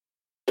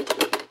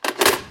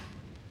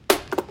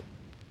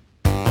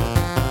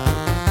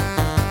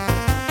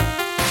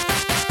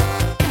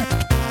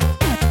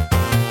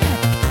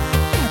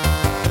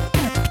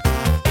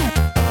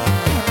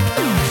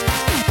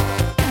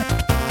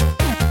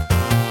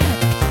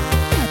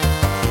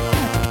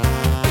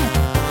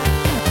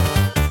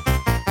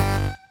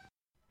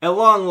At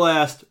long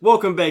last,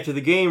 welcome back to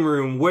the Game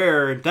Room,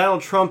 where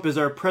Donald Trump is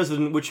our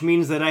president, which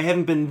means that I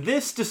haven't been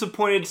this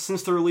disappointed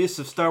since the release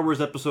of Star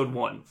Wars Episode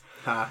 1.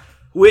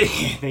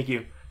 Thank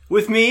you.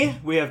 With me,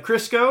 we have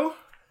Crisco,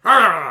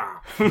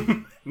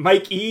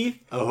 Mike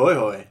E, ahoy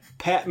hoy,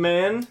 Pat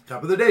Man,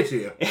 top of the day to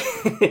you,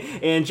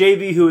 and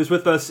JB, who is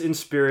with us in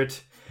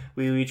spirit.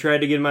 We tried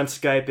to get him on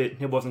Skype.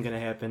 It wasn't going to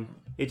happen.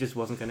 It just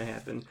wasn't going to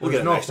happen.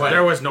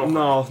 There was no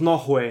way.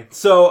 No way.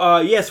 So,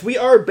 yes, we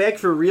are back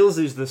for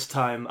realsies this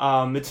time.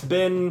 It's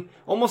been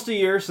almost a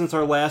year since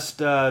our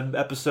last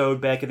episode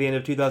back at the end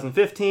of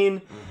 2015.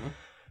 Mm-hmm.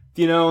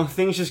 You know,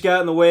 things just got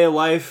in the way of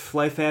life.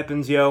 Life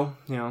happens, yo.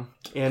 You know,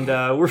 and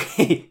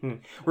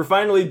we're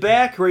finally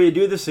back, ready to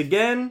do this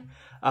again.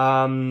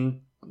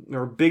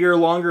 Or bigger,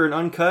 longer, and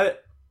uncut.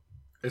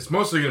 It's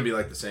mostly going to be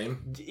like the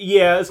same.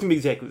 Yeah, it's going to be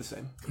exactly the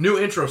same. New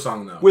intro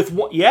song, though.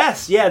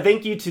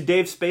 Thank you to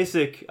Dave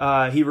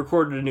Spacek. He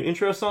recorded a new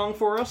intro song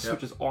for us,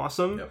 which is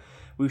awesome. Yep.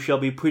 We shall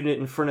be putting it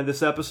in front of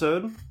this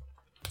episode.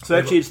 So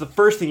actually, it's the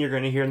first thing you're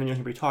going to hear, and then you're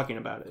going to be talking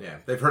about it. Yeah,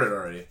 they've heard it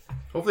already.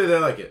 Hopefully they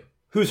like it.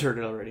 Who's heard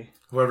it already?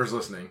 Whoever's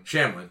listening.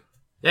 Shamlin.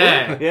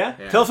 Yeah?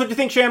 Tell us what you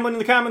think, Shamlin, in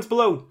the comments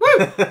below.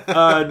 Woo!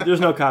 There's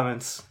no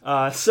comments.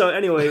 So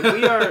anyway,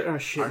 we are... Oh,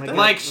 shit.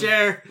 Like,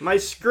 share, my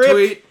script.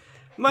 tweet.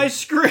 My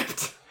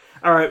script.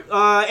 All right.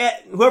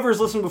 Whoever's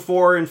listened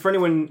before, and for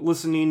anyone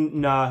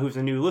listening who's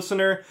a new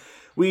listener,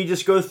 we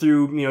just go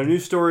through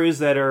news stories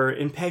that are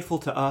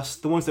impactful to us,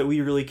 the ones that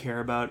we really care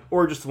about,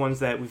 or just the ones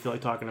that we feel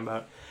like talking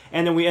about,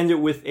 and then we end it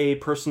with a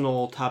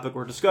personal topic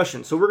or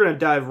discussion. So we're gonna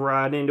dive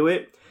right into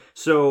it.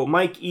 So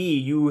Mike E,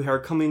 you are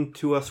coming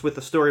to us with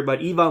a story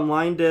about EVE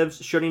Online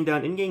devs shutting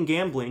down in-game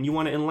gambling. You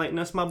want to enlighten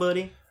us, my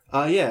buddy?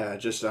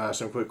 Just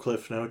some quick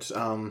cliff notes.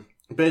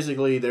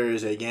 Basically, there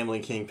is a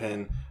gambling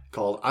kingpin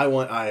called I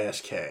Want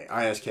ISK.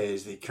 ISK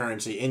is the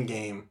currency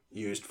in-game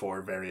used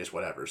for various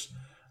whatevers.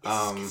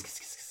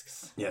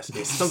 Yes.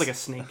 It sounds like a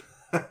snake.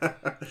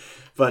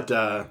 But,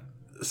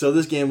 so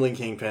this gambling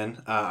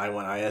kingpin, I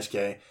Want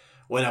ISK,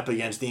 went up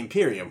against the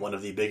Imperium, one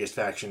of the biggest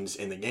factions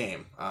in the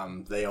game.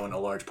 They own a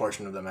large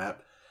portion of the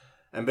map.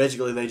 And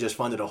basically, they just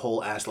funded a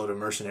whole assload of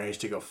mercenaries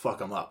to go fuck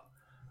them up.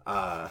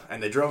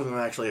 And they drove them,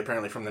 actually,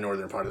 apparently from the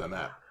northern part of the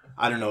map.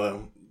 I don't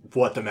know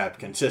what the map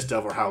consists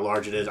of or how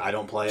large it is. I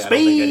don't play. Space! I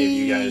don't think any of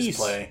you guys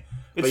play.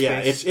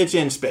 It's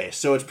in space,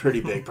 so it's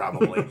pretty big,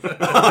 probably. Probably,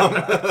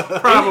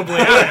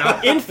 I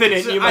don't know.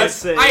 Infinite, you might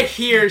say. I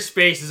hear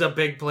space is a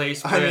big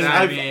place, but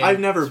I've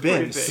never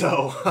been,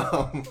 so...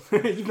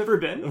 You've never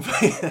been?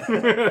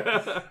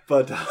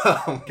 But,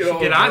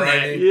 get on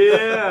that.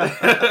 Yeah.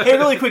 Hey,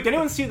 really quick, did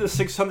anyone see the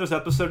 600th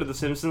episode of The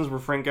Simpsons where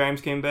Frank Grimes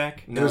came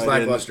back? No, it was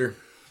lackluster.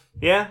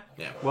 Yeah?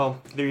 Yeah.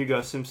 Well, there you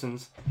go,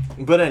 Simpsons.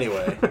 But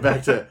anyway,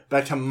 back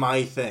to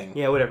my thing.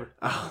 Yeah, whatever.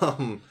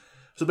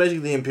 So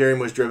basically the Imperium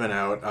was driven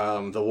out.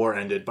 The war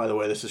ended. By the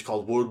way, this is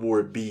called World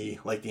War B,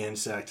 like the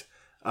insect.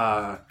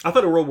 I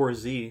thought it was World War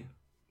Z.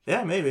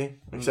 Yeah,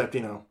 maybe. Except,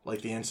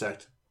 like the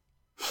insect.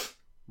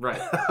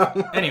 Right.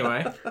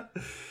 Anyway.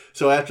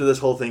 So after this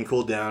whole thing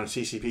cooled down,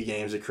 CCP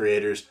Games, the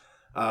creators,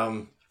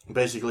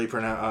 basically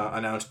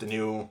announced a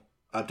new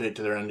update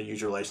to their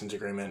end-user license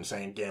agreement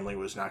saying gambling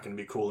was not going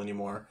to be cool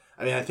anymore.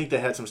 I mean, I think they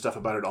had some stuff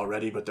about it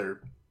already, but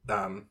they're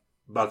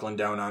buckling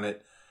down on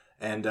it.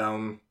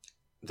 And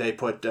they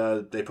put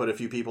a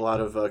few people out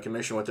of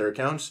commission with their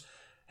accounts,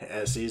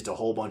 seized a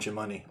whole bunch of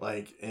money,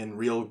 like in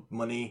real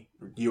money,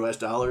 US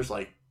dollars,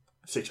 like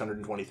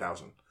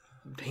 $620,000.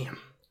 Damn.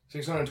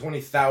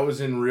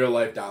 620,000 real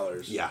life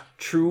dollars. Yeah.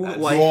 True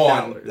life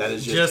dollars. That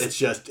is it's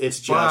just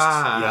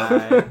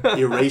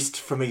erased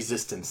from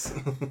existence.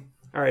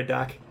 All right,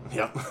 Doc.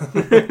 Yep.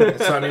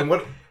 So I mean,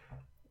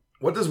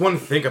 what does one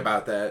think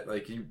about that?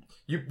 Like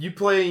you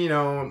play,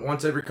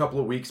 once every couple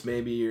of weeks,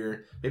 maybe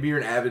you're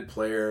an avid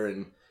player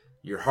and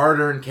your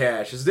hard-earned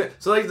cash.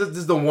 So like this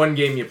is the one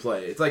game you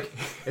play. It's like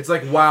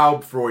WoW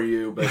for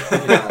you, but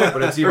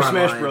but it's even or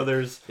Smash online.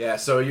 Brothers. Yeah,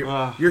 so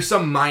you're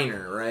some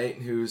miner, right?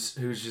 Who's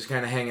just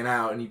kind of hanging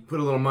out, and you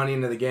put a little money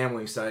into the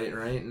gambling site,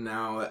 right? And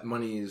now that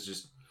money is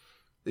just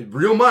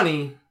real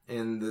money,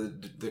 and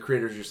the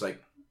creators are just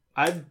like.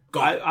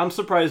 I'm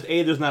surprised,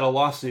 A, there's not a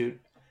lawsuit,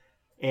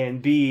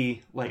 and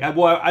B, like,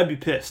 I'd be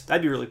pissed.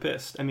 I'd be really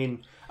pissed. I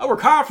mean, I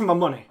work hard for my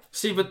money.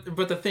 See, but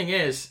the thing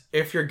is,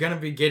 if you're going to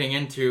be getting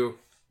into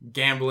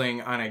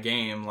gambling on a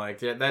game, like,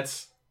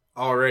 that's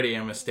already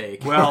a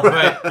mistake. Well,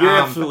 but you're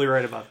absolutely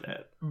right about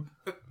that.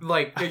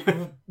 Like,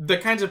 the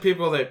kinds of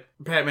people that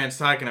Patman's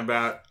talking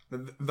about,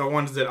 the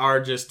ones that are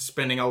just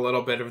spending a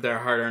little bit of their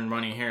hard-earned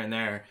money here and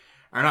there,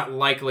 are not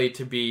likely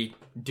to be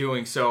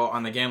doing so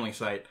on the gambling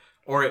site,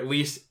 or at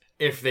least...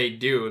 If they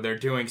do, they're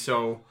doing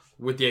so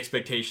with the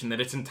expectation that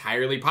it's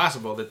entirely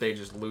possible that they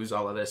just lose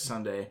all of this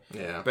someday.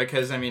 Yeah.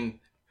 Because, I mean,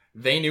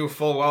 they knew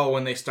full well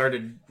when they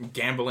started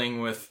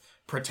gambling with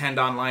pretend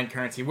online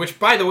currency, which,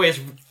 by the way, is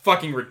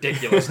fucking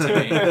ridiculous to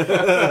me.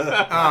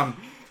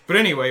 But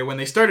anyway, when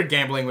they started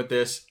gambling with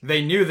this,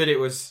 they knew that it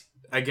was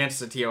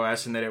against the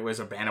TOS and that it was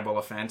a bannable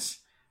offense.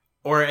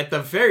 Or at the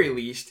very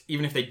least,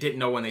 even if they didn't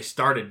know when they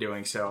started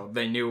doing so,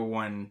 they knew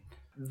when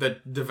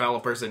the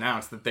developers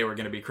announced that they were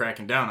going to be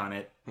cracking down on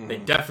it. They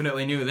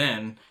definitely knew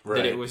then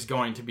that it was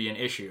going to be an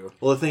issue.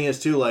 Well, the thing is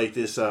too, like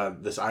this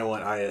I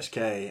Want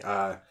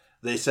ISK.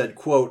 They said,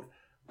 quote,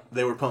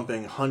 they were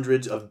pumping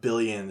hundreds of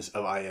billions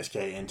of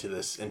ISK into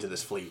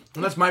this fleet.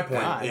 And that's my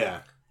point. Yeah.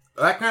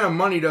 That kind of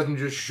money doesn't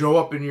just show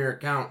up in your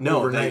account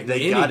overnight.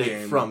 They got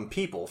it from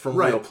people, from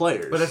real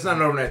players. But it's not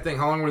an overnight thing.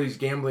 How long were these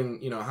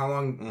gambling, how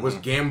long was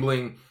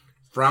gambling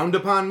frowned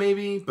upon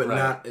maybe, but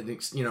not,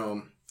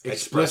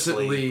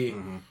 explicitly,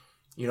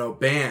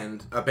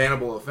 banned, a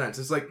bannable offense?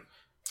 It's like,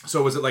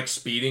 so was it like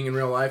speeding in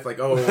real life? Like,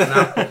 oh,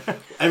 now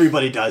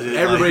everybody does it.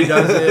 Everybody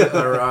does it,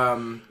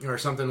 or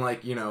something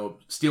like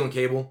stealing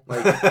cable.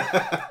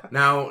 Like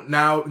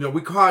now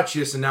we caught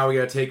you, so now we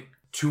got to take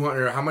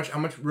 200. How much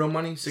real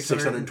money?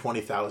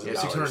 $620,000. Yeah,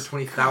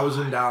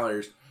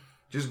 $620,000.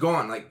 Just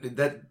gone. Like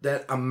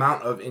that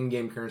amount of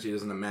in-game currency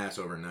doesn't amass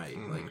overnight.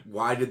 Like,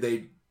 why did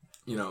they?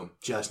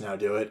 Just now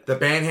do it. The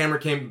ban hammer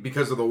came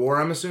because of the war,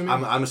 I'm assuming?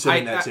 I'm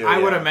assuming that too. I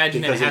would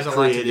imagine because it has a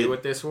lot to do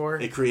with this war.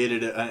 It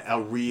created a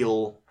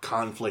real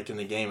conflict in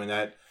the game, and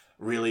that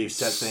really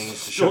set things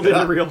Still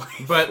didn't real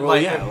life. But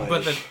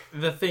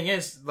the thing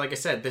is, like I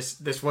said,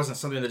 this wasn't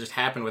something that just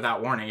happened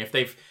without warning.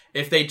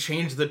 If they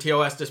changed the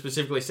TOS to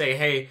specifically say,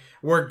 hey,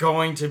 we're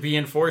going to be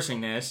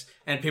enforcing this,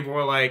 and people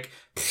were like,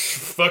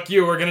 fuck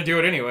you, we're going to do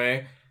it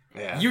anyway.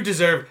 Yeah. You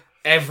deserve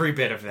every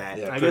bit of that.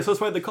 Yeah, I guess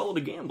that's why they call it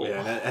a gamble. Yeah,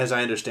 and as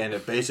I understand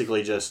it,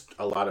 basically just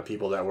a lot of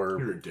people that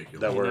were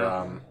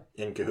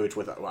in cahoots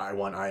with I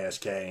Want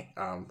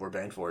ISK were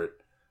banned for it.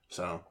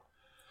 So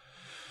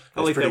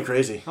it's pretty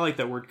crazy. I like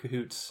that word,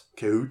 cahoots.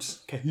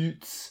 Cahoots.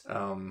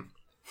 I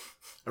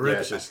read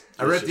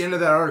at the end of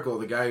that article,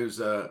 the guy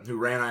who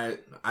ran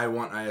I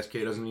Want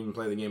ISK doesn't even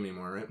play the game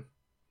anymore, right?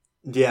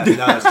 Yeah, no,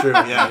 that's true.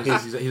 Yeah,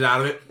 he's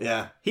out of it.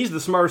 Yeah, he's the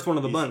smartest one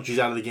of the bunch. He's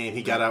out of the game.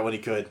 He got out when he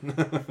could.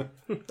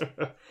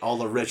 All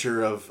the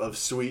richer of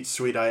sweet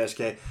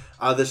ISK.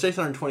 The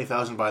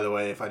 620,000, by the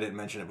way, if I didn't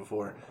mention it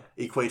before,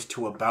 equates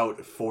to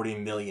about 40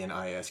 million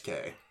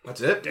ISK.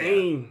 That's it.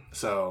 Dang. Yeah.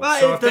 So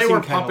if they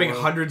were pumping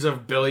hundreds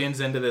of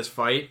billions into this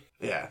fight,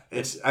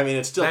 it's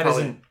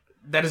still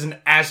that is an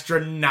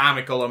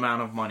astronomical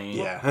amount of money.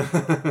 Yeah,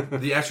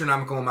 the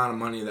astronomical amount of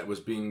money that was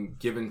being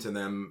given to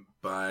them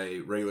by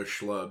regular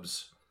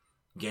schlubs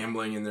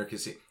gambling in their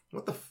casino.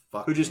 What the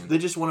fuck? They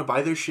just want to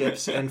buy their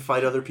ships and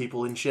fight other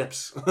people in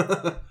ships.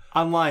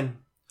 Online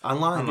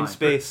in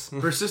space.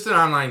 Persistent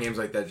online games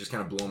like that just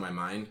kind of blow my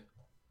mind.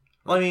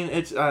 Well, I mean,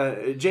 it's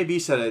JB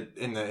said it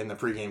in the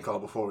pregame call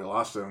before we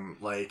lost him.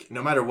 Like,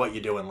 no matter what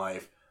you do in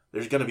life,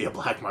 there's going to be a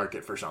black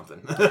market for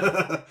something.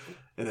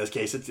 In this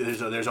case,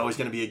 there's always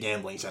going to be a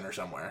gambling center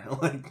somewhere.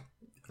 Like,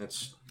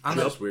 that's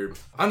weird.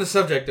 On the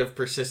subject of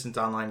persistent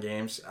online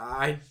games,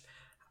 I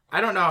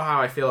don't know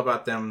how I feel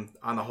about them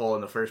on the whole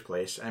in the first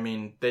place. I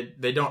mean,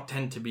 they don't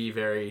tend to be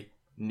very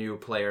new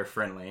player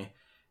friendly.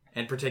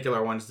 In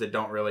particular, ones that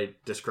don't really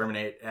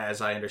discriminate, as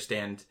I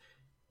understand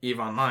EVE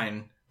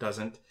Online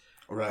doesn't.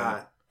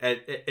 Right.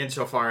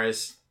 Insofar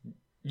as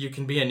you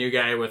can be a new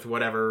guy with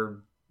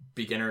whatever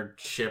beginner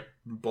ship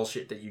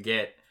bullshit that you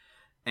get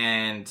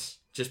and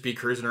just be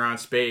cruising around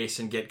space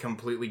and get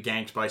completely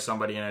ganked by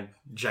somebody in a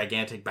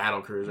gigantic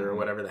battle cruiser or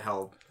whatever the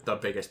hell the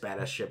biggest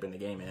badass ship in the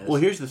game is.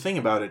 Well, here's the thing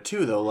about it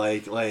too, though.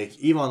 Like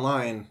EVE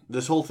Online,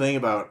 this whole thing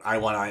about I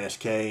Want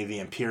ISK, the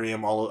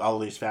Imperium, all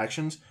these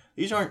factions.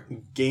 These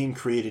aren't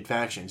game-created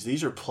factions.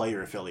 These are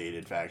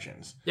player-affiliated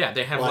factions. Yeah,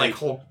 they have like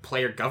whole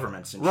player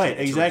governments and right, shit.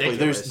 It's exactly.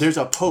 ridiculous. There's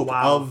a pope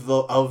of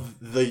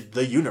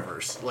the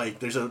universe. Like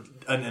there's an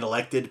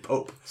elected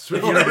pope.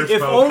 If only we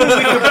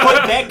could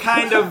put that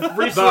kind of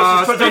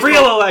resources for the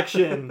real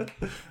election.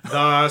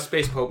 The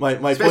space pope. My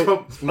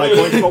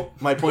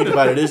point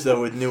about it is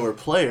though, with newer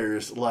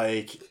players,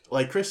 like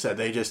Chris said,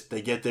 they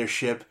get their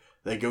ship,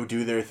 they go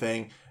do their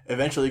thing.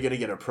 Eventually going to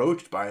get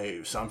approached by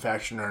some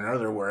faction or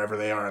another wherever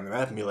they are on the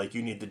map and be like,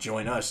 you need to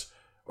join us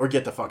or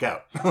get the fuck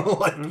out.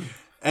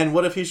 And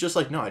what if he's just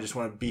like, no, I just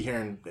want to be here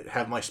and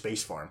have my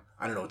space farm.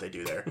 I don't know what they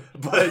do there.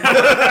 But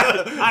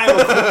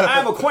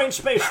I'm a quaint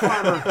space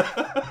farmer.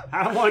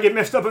 I don't want to get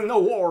messed up in no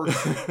wars.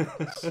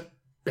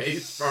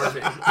 Space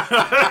farming.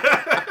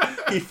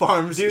 He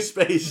farms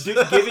space. Give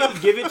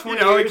it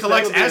 20 years. He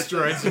collects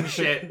asteroids and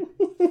shit.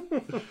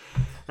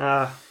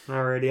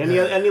 Alrighty.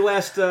 Any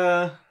last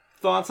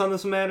thoughts on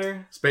this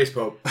matter? Space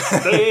Pope.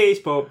 Space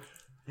Pope.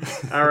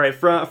 All right,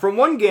 from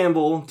one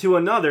gamble to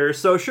another.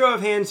 So, show of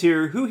hands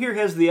here. Who here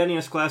has the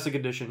NES Classic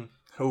Edition?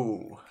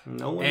 Oh,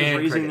 no one is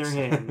raising their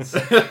hands.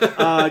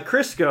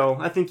 Crisco,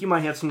 I think you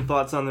might have some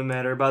thoughts on the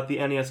matter about the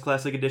NES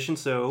Classic Edition.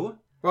 So,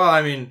 well,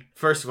 I mean,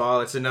 first of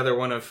all, it's another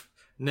one of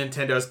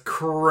Nintendo's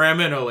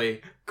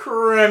criminally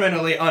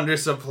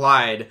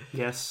undersupplied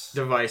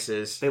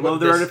devices. They love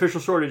their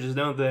artificial shortages,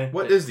 don't they?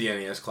 What is the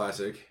NES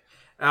Classic?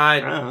 I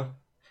don't know.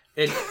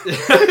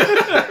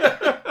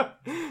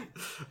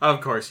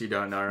 Of course you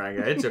don't know,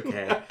 Ranga. It's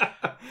okay.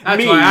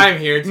 That's why I'm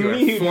here to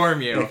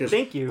inform you.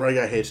 Thank you.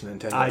 Ranga hates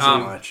Nintendo so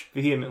much.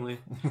 Vehemently.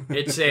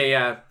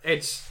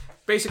 It's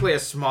basically a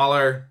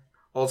smaller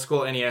old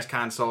school NES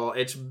console.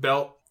 It's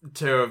built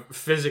to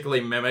physically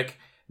mimic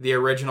the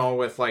original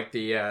with like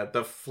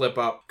the flip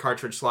up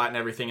cartridge slot and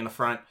everything in the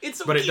front.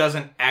 But it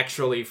doesn't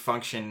actually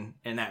function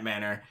in that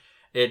manner.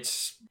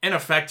 It's in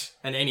effect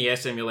an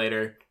NES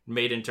emulator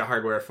made into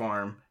hardware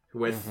form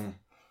with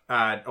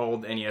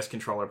old NES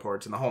controller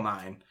ports and the whole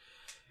nine.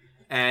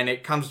 And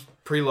it comes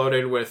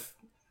preloaded with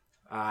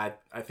I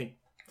think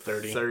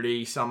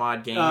 30 some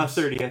odd games.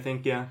 30, I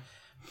think, yeah.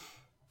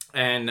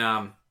 And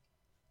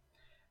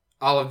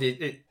all of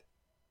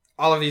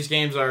these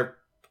games are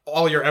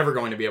all you're ever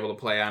going to be able to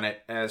play on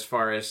it, as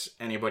far as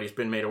anybody's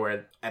been made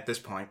aware at this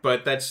point.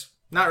 But that's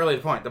not really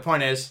the point. The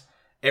point is,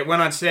 it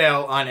went on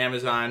sale on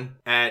Amazon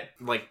at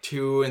like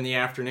 2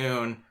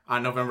 PM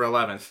on November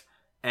 11th,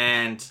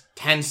 and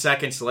 10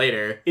 seconds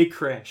later, it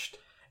crashed.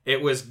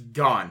 It was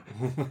gone.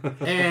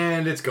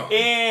 And it's gone.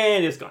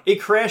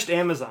 It crashed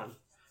Amazon.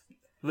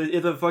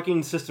 The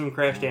fucking system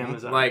crashed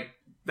Amazon. Like,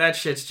 that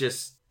shit's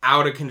just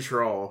out of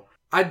control.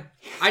 I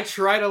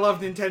try to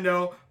love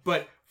Nintendo,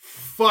 but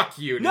fuck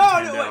you,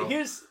 Nintendo. No,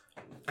 here's...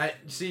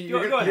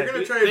 You're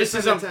gonna try to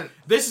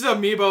this is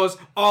Amiibos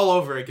all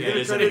over again.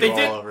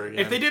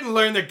 If they didn't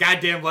learn their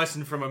goddamn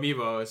lesson from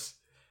Amiibos,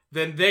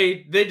 then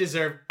they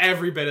deserve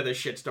every bit of the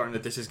shitstorm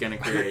that this is going to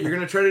create. You're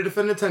gonna try to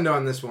defend Nintendo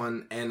on this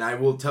one, and I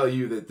will tell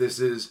you that this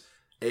is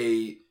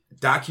a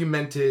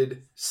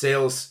documented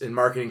sales and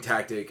marketing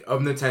tactic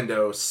of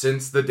Nintendo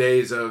since the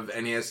days of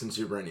NES and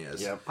Super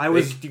NES. Yep. I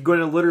was going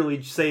to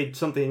literally say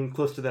something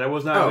close to that. I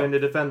was not going to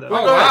defend them.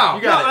 Oh, wow.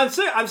 You got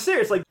it. I'm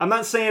serious. Like, I'm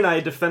not saying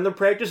I defend the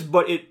practice,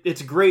 but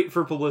it's great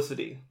for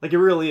publicity. Like, it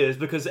really is.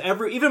 Because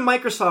even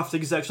Microsoft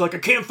execs are like, I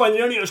can't find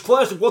the NES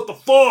Classic. What the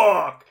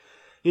fuck?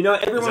 You know,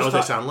 everyone's... Is that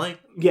what they sound like?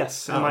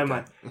 Yes, in my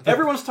mind.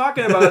 Everyone's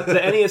talking about the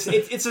NES.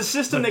 It's a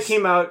system that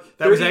came out 30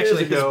 That was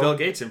actually years ago. his Bill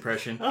Gates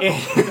impression.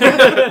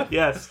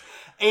 Yes.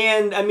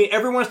 And, I mean,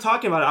 everyone's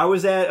talking about it. I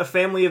was at a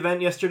family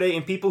event yesterday,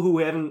 and people who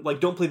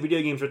don't play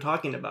video games are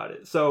talking about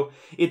it. So,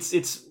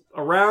 it's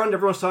around.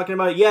 Everyone's talking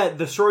about it. Yeah,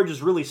 the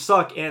shortages really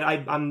suck, and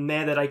I'm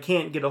mad that I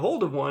can't get a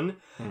hold of one.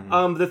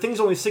 Mm-hmm. The thing's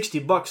only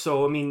 $60,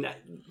 so, I mean...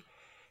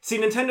 See,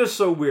 Nintendo's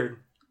so weird.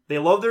 They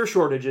love their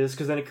shortages,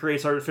 because then it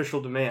creates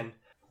artificial demand.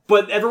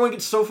 But everyone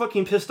gets so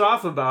fucking pissed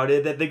off about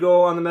it that they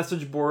go on the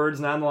message boards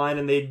and online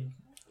and they...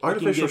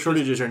 Artificial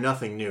shortages are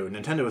nothing new.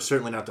 Nintendo is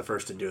certainly not the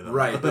first to do them.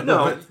 Right. But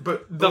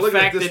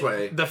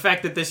the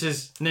fact that this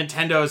is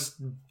Nintendo's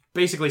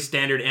basically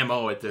standard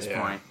MO at this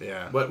point.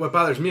 Yeah. What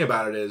bothers me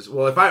about it is,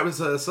 well, if I was...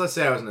 so let's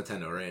say I was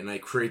Nintendo, right? And I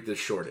create this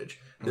shortage.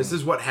 This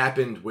is what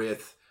happened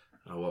with...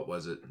 what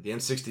was it? The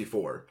N64.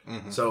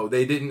 Mm-hmm. So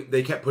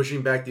they kept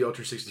pushing back the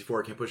Ultra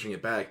 64, kept pushing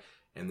it back.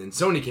 And then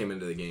Sony came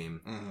into the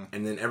game,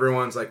 and then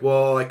everyone's like,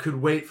 well, I could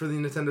wait for the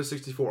Nintendo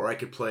 64, or I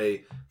could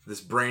play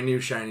this brand new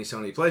shiny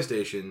Sony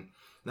PlayStation.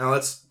 Now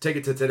let's take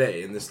it to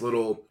today, in this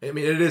little, I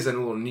mean, it is a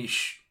little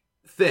niche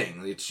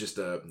thing. It's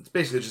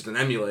basically just an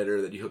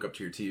emulator that you hook up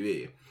to your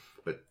TV.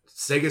 But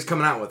Sega's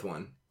coming out with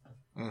one.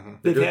 Mm-hmm.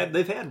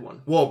 They've had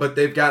one. Well, but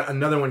they've got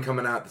another one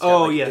coming out.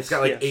 It's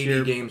got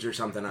 80 games or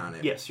something on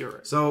it. Yes, you're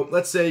right. So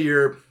let's say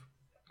you're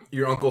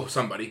your uncle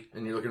somebody,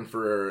 and you're looking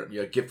for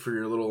a gift for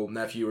your little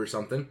nephew or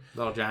something.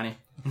 Little Johnny.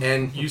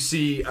 And you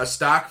see a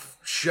stock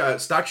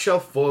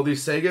shelf full of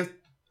these Sega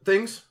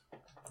things,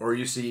 or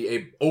you see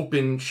a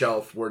open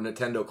shelf where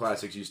Nintendo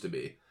Classics used to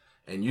be.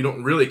 And you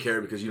don't really care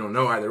because you don't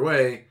know either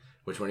way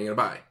which one you're going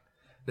to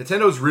buy.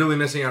 Nintendo's really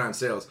missing out on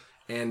sales,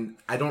 and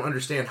I don't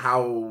understand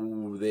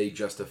how they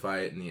justify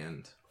it in the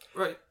end.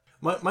 Right.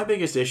 My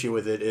biggest issue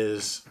with it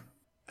is...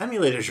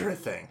 emulators are a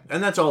thing,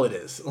 and that's all it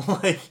is.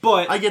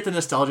 But I get the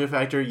nostalgia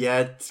factor.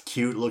 Yeah, it's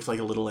cute, looks like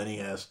a little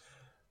NES,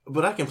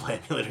 but I can play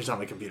emulators on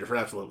my computer for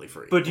absolutely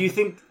free. But do you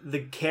think the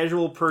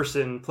casual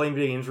person playing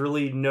video games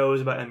really knows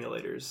about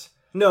emulators?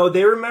 No,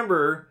 they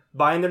remember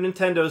buying their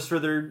Nintendos for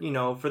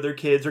their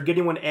kids, or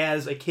getting one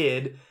as a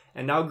kid,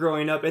 and now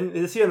growing up, and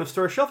they see it on the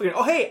store shelf again.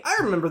 Oh, hey, I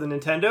remember the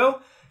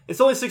Nintendo.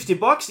 It's only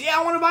 $60. Yeah,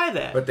 I want to buy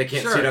that. But they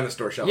can't see it on the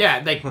store shelf. Yeah,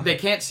 they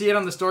can't see it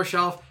on the store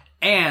shelf.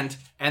 And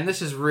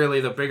this is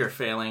really the bigger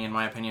failing, in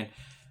my opinion,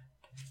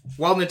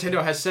 while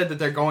Nintendo has said that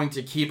they're going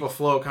to keep a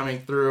flow coming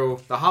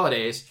through the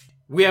holidays,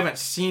 we haven't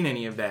seen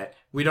any of that.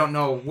 We don't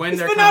know when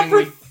they're coming. It's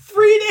been out for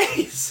 3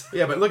 days!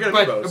 Yeah, but look at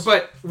Amiibos.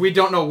 But we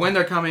don't know when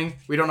they're coming.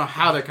 We don't know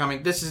how they're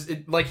coming. This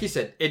is, like he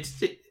said, it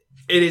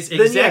is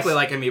exactly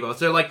like Amiibos.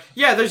 They're like,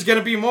 yeah, there's going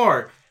to be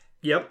more.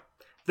 Yep.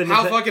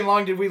 How fucking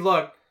long did we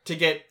look to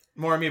get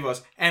more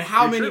Amiibos? And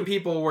how many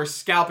people were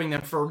scalping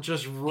them for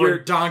just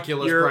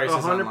redonkulous prices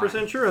online? You're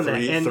 100% true on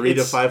that. $300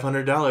 to $500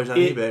 on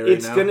eBay right now.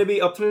 It's going to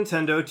be up to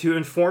Nintendo to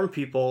inform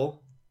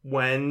people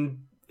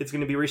when it's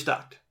going to be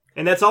restocked.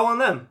 And that's all on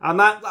them. I'm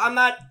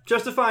not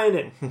justifying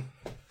it.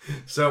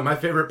 So my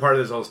favorite part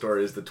of this whole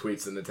story is the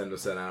tweets that Nintendo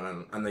sent out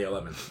on the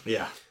 11th.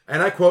 Yeah.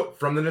 And I quote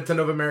from the Nintendo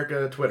of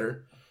America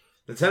Twitter,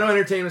 Nintendo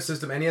Entertainment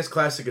System NES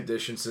Classic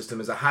Edition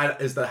system is the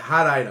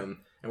hot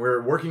item, and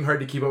we're working hard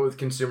to keep up with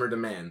consumer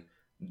demand.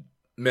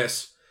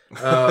 Miss.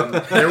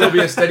 There will be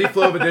a steady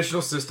flow of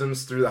additional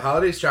systems through the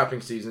holiday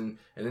shopping season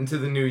and into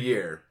the new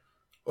year.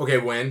 Okay,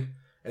 when?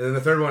 And then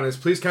the third one is,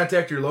 please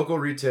contact your local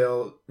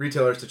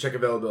retailers to check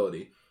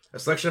availability. A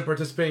selection of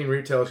participating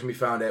retailers can be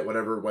found at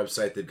whatever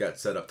website they've got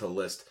set up to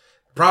list.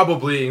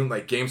 Probably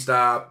like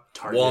GameStop,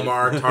 Target.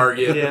 Walmart,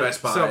 Target, Yeah.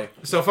 Best Buy.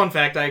 So fun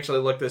fact, I actually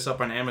looked this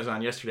up on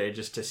Amazon yesterday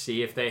just to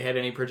see if they had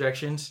any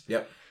projections.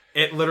 Yep.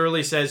 It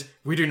literally says,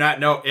 we do not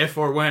know if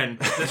or when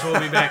this will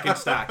be back in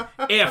stock.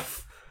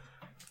 If.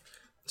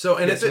 So,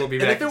 and Yes, if we'll be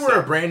it back in were a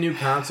stock. brand new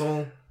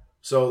console,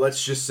 so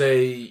let's just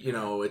say,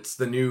 it's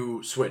the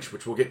new Switch,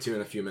 which we'll get to in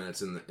a few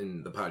minutes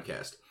in the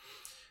podcast.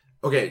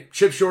 Okay,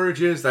 chip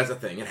shortages, that's a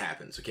thing. It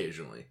happens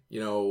occasionally.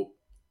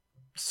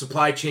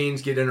 Supply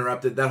chains get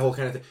interrupted, that whole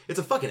kind of thing. It's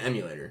a fucking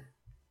emulator.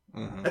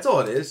 Mm-hmm. That's all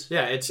it is.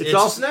 Yeah, it's It's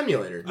also an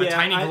emulator. a Yeah,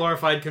 tiny I-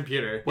 glorified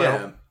computer.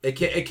 Yeah.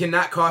 It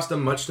cannot cost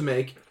them much to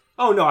make,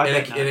 Oh no, I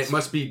and bet it not.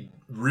 must be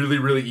really,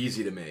 really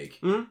easy to make.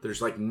 Mhm.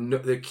 There's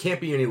there can't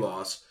be any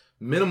loss,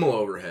 minimal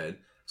overhead.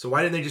 So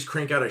why didn't they just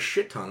crank out a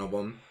shit ton of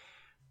them?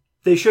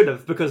 They should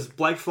have, because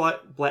Black Friday.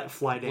 Black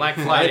Friday.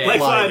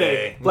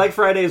 Black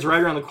Friday is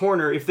right around the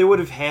corner. If they would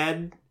have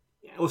had,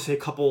 let's say, a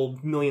couple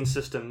million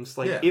systems,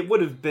 it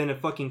would have been a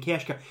fucking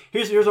cash cow.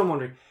 Here's what I'm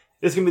wondering.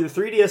 It's going to be the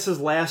 3DS's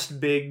last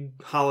big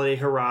holiday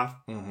hurrah.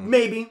 Mm-hmm.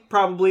 Maybe,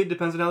 probably,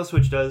 depends on how the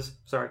Switch does.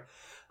 Sorry.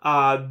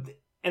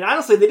 And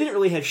honestly, they didn't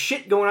really have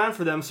shit going on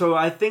for them, so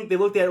I think they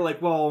looked at it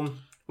like, well,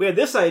 we had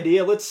this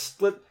idea, let's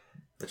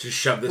just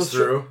shove this Let's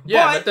through.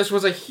 Yeah, but this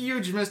was a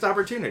huge missed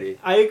opportunity.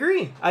 I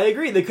agree.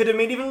 They could have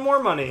made even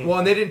more money. Well,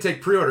 and they didn't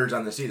take pre-orders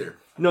on this either.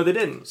 No, they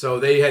didn't. So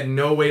they had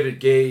no way to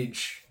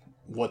gauge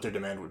What their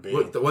demand would be.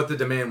 what the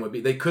demand would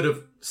be. They could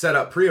have set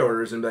up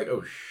pre-orders and be like,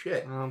 oh,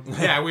 shit.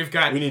 Yeah, we've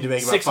got We need to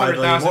make about 5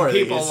 million 600,000 more of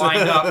people these.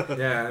 lined up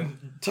Yeah.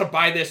 to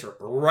buy this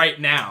right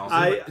now.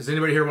 Does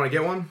anybody here want to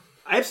get one?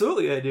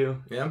 Absolutely, I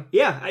do. Yeah?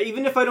 Yeah,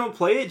 even if I don't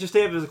play it, just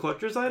to have it as a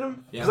collector's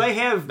item. Because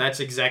Yeah. That's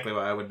exactly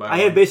what I would buy. I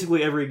have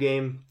basically every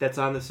game that's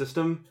on the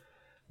system.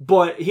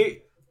 But here,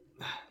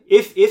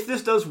 if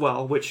this does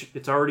well, which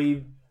it's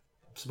already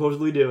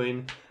supposedly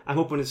doing, I'm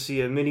hoping to see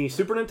a mini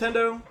Super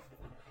Nintendo,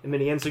 a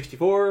mini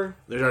N64.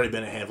 There's already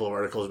been a handful of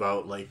articles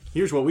about,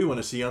 here's what we want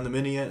to see on the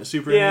mini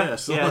Super Yeah,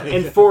 NES. yeah.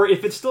 And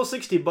if it's still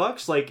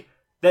 $60,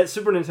 that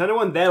Super Nintendo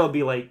one, that'll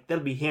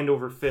be hand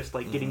over fist,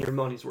 getting your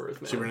money's worth,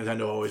 man. Super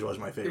Nintendo always was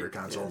my favorite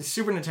console.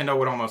 Super Nintendo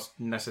would almost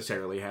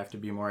necessarily have to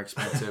be more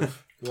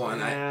expensive. One.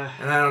 Yeah.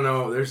 And I don't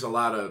know. There's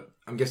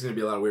I'm guessing there'd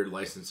be a lot of weird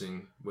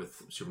licensing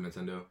with Super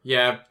Nintendo.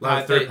 Yeah, A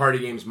lot of third-party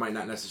games might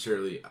not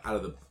necessarily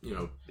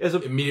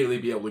immediately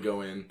be able to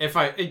go in. If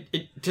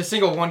to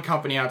single one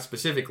company out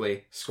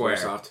specifically, Square.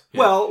 Squaresoft. Yeah.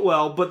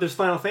 Well, but there's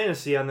Final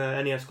Fantasy on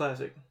the NES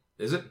Classic.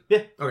 Is it?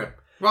 Yeah. Okay.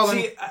 Well, then,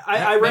 See,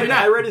 I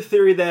read a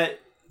theory that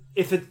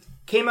if it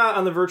came out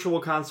on the Virtual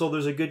Console,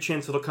 there's a good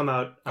chance it'll come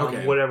out on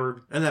Okay.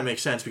 whatever. And that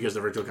makes sense because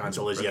the Virtual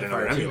Console is yet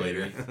another Fire 2,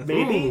 emulator.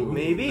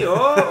 Maybe.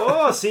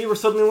 Oh, see, we're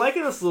suddenly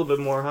liking this a little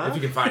bit more, huh? If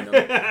you can find them.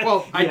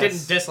 well, I Yes.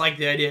 didn't dislike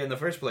the idea in the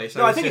first place.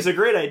 No, I think it's a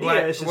great idea. What,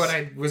 It's just, what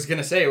I was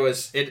gonna say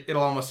was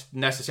it'll almost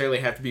necessarily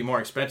have to be more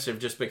expensive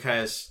just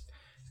because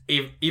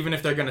even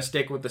if they're gonna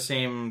stick with the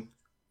same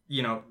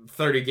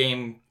 30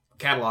 game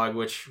catalog,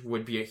 which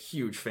would be a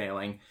huge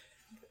failing.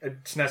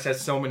 SNES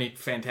has so many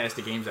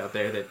fantastic games out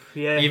there that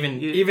even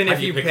how if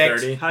do you you pick picked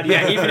 30?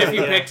 even if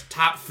you picked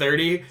top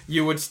 30,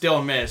 you would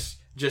still miss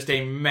just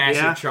a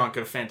massive chunk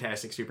of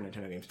fantastic Super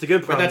Nintendo games. it's a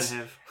good problem to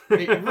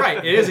have. Right,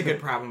 it is a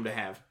good problem to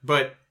have.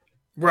 But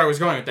where I was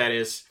going with that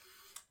is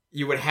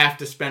you would have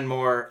to spend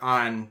more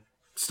on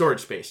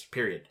storage space,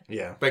 period.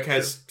 Yeah.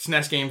 Because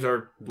SNES games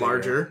are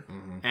larger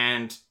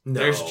and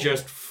there's No.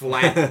 just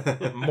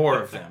flat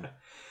more of them.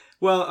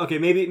 Well, okay,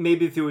 maybe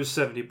if it was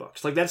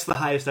 $70, that's the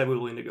highest I'd be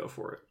willing to go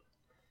for it.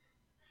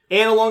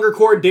 And a longer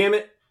cord, damn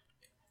it!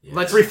 Yeah.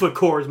 3-foot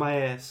cord is my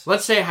ass.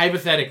 Let's say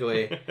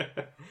hypothetically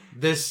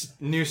this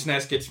new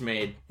SNES gets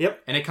made.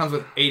 Yep. And it comes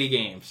with 80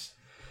 games.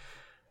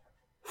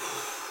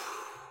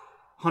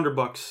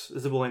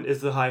 $100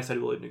 is the highest I'd be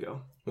willing to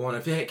go. Well, and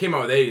if it came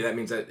out with 80, that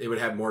means that it would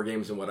have more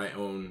games than what I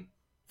own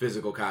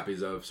physical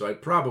copies of. So I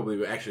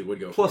probably actually would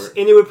go Plus, for it.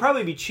 and it would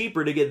probably be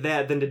cheaper to get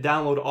that than to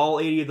download all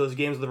 80 of those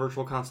games on the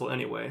Virtual Console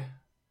anyway.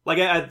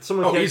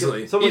 Someone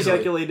easily.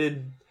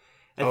 calculated.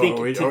 I think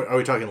Are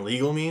we talking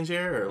legal means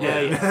here? Or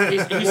Yeah,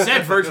 He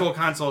said virtual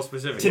console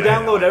specifically. to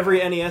download every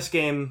NES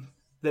game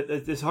that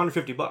it's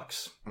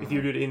 $150 if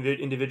you do it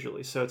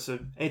individually. So it's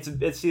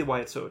see why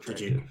it's so Did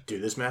attractive. you do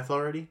this math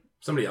already?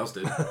 Somebody else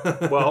did.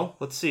 Well,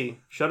 let's see.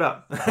 Shut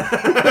up. And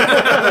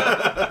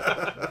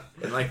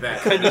like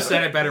that. Couldn't have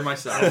said it better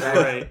myself.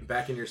 Right.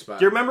 Back in your spot.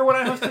 Do you remember what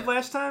I hosted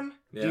last time?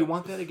 Yeah. Do you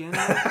want that again?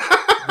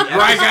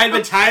 Rye Guy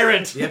the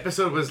Tyrant. The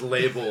episode was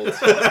labeled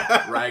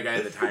Rye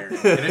Guy the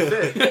Tyrant. And it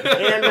fit.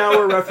 And now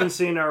we're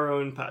referencing our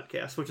own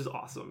podcast, which is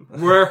awesome.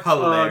 We're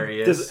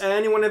hilarious. Does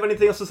anyone have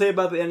anything else to say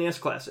about the NES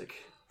Classic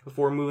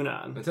before moving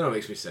on? Nintendo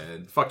makes me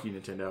sad. Fuck you,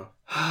 Nintendo.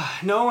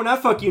 No,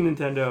 not fuck you,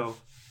 Nintendo.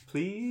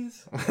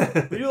 Please?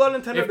 We do a lot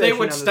of Nintendo If they bashing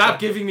would on this stop podcast.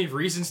 giving me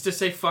reasons to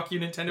say fuck you,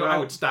 Nintendo, I Well,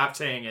 would stop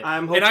saying it.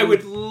 I'm and I hoping-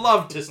 would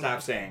love to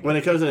stop saying it. When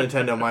it comes to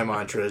Nintendo, my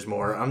mantra is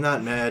more, I'm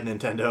not mad,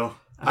 Nintendo.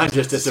 I'm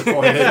just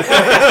disappointed.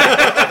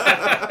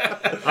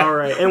 All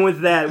right, and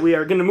with that, we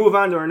are going to move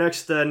on to our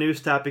next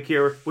news topic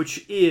here,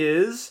 which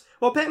is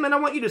Well, Pat-Man, I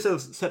want you to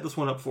set this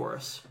one up for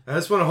us.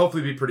 This one will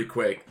hopefully be pretty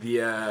quick.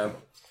 The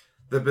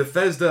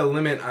Bethesda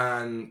limit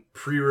on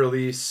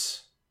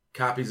pre-release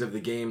copies of the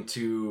game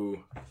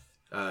to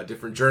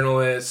different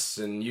journalists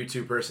and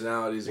YouTube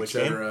personalities,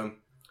 etc.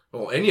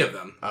 Well, any of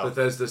them. Oh.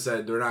 Bethesda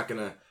said they're not going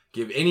to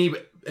give any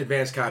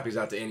advanced copies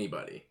out to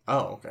anybody.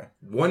 Oh, okay.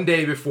 One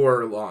day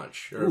before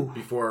launch, or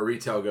before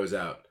retail goes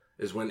out,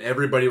 is when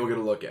everybody will get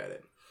a look at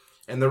it.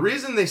 And the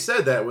reason they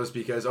said that was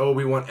because,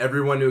 we want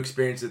everyone to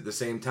experience it at the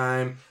same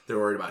time. They're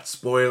worried about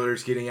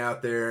spoilers getting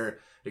out there,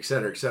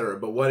 etc., etc.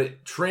 But what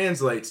it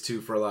translates to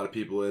for a lot of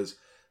people is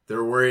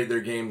they're worried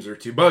their games are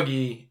too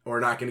buggy or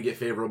not going to get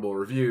favorable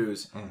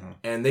reviews. Mm-hmm.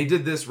 And they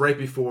did this right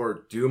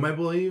before Doom, I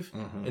believe.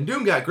 Mm-hmm. And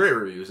Doom got great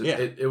reviews.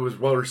 It was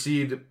well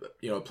received.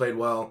 It played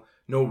well.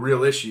 No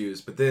real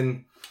issues. But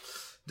then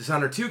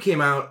Dishonored 2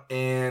 came out,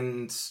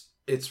 and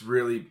it's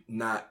really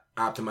not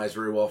optimized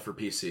very well for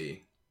PC.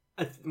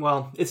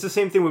 Well, it's the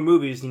same thing with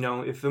movies.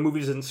 If a movie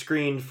isn't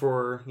screened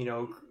for,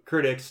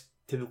 critics,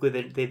 typically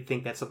they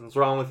think that something's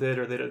wrong with it,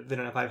 or they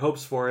don't have high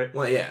hopes for it.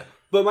 Well, yeah.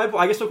 But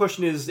I guess my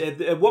question is,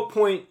 at what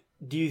point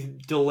do you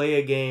delay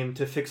a game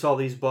to fix all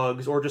these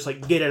bugs, or just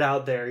get it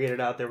out there?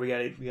 We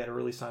gotta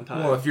release on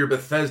time. Well, if you're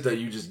Bethesda,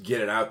 you just get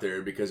it out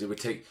there because it would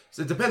take.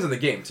 So it depends on the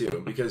game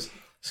too, because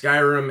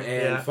Skyrim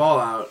and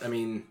Fallout. I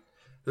mean,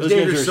 those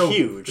games are so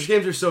huge. Those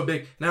games are so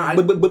big. Now,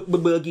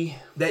 buggy.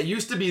 That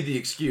used to be the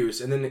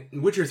excuse, and then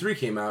Witcher 3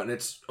 came out, and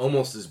it's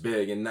almost as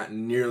big and not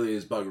nearly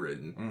as bug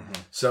ridden.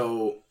 Mm-hmm.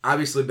 So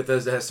obviously,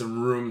 Bethesda has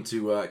some room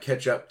to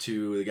catch up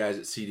to the guys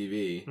at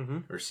CDV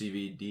or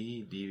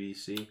CVD,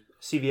 DVC.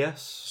 CVS?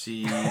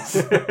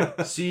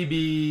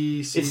 CB...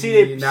 It's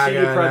CD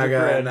Projekt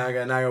Red. Not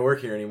gonna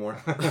work here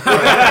anymore.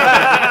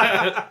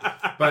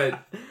 But,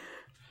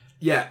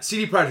 yeah,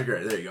 CD Projekt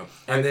Red, there you go.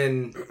 And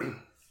then,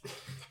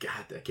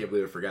 God, I can't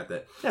believe I forgot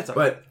that. That's all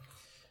right.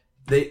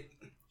 But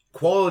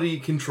quality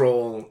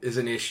control is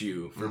an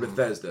issue for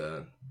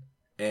Bethesda,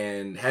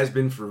 and has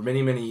been for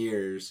many, many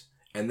years.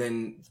 And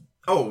then,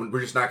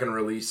 we're just not gonna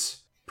release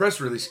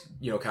press release,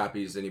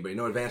 copies to anybody.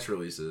 No advanced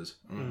releases.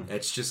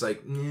 It's just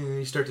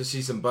you start to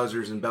see some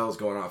buzzers and bells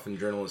going off in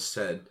journalists'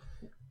 head.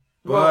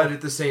 But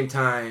at the same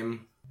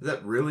time, is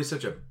that really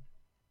such a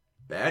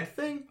bad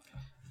thing?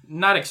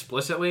 Not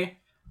explicitly,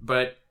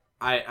 but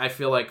I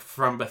feel like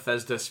from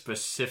Bethesda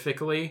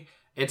specifically,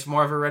 it's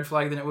more of a red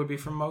flag than it would be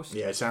from most.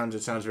 Yeah, it sounds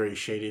very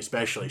shady,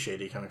 especially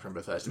shady coming from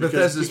Bethesda.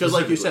 Because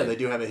like you said, they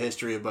do have a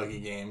history of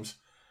buggy games,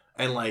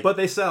 and but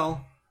they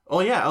sell. Oh,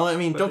 yeah. I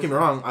mean, don't get me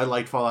wrong. I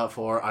liked Fallout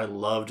 4. I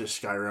loved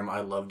Skyrim. I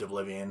loved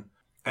Oblivion.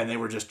 And they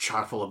were just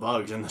chock full of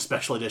bugs, and the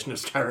special edition of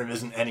Skyrim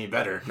isn't any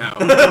better. No.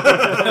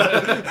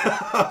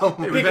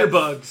 Bigger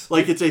bugs.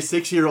 It's a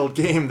 6-year-old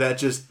game that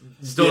just...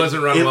 Still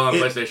doesn't run well on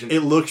PlayStation.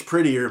 It looks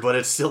prettier, but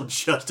it's still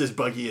just as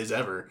buggy as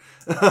ever.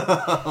 But...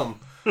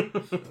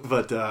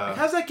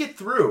 how's that get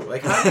through?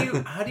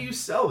 How do you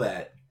sell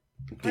that?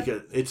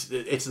 Because it's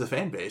the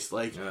fan base.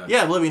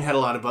 Oblivion had a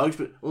lot of bugs,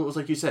 but it was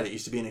like you said, it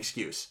used to be an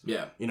excuse.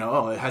 Yeah. It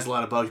has a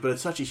lot of bugs, but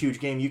it's such a huge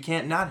game, you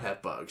can't not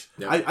have bugs.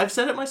 Yep. I've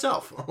said it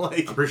myself. I'm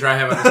pretty sure I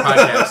have on this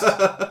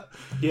podcast.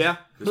 Yeah.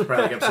 This is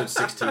probably episode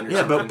 16 or something.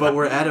 Yeah, but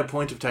we're at a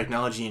point of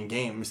technology in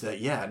games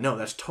that,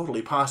 that's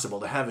totally possible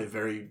to have a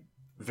very,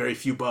 very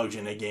few bugs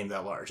in a game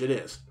that large. It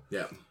is.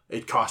 Yeah.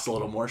 It costs a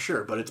little more,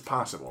 sure, but it's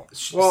possible.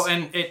 Well,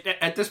 and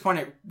at this point,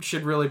 it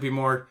should really be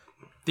more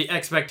the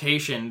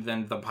expectation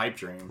than the pipe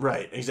dream.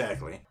 Right,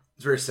 exactly.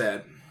 It's very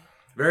sad.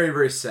 Very,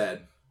 very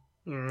sad.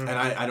 And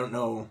I don't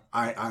know.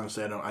 I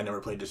honestly, I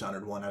never played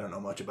Dishonored 1. I don't know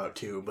much about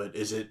 2, but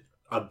is it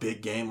a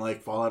big game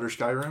like Fallout or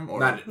Skyrim? Or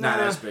not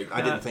as big.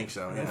 I didn't think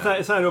so. Yeah.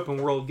 It's not an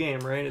open world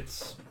game, right?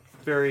 It's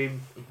very...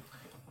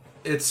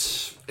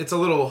 It's a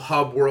little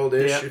hub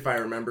world-ish, if I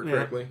remember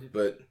correctly,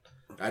 but...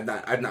 I've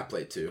not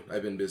played 2.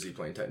 I've been busy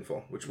playing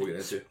Titanfall, which we'll get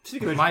into.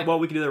 Well,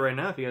 we can do that right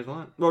now if you guys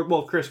want.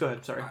 Well, Chris, go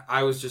ahead. Sorry.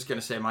 I was just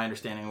going to say my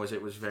understanding was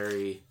it was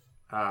very...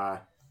 and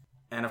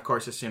of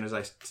course, as soon as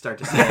I start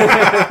to say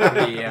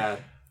the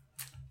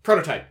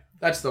prototype.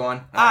 That's the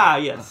one.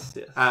 Yes.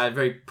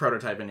 Very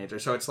prototype in nature.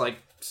 So it's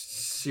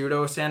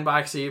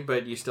pseudo-sandboxy,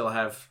 but you still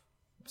have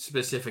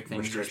specific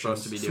things you're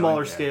supposed to be doing.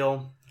 Smaller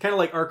scale. Kind of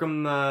like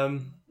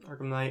Arkham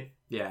Knight.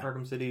 Yeah.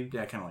 Arkham City.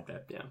 Yeah, kind of like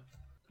that. Yeah.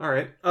 All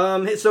right.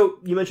 So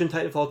you mentioned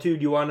Titanfall 2.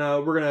 Do you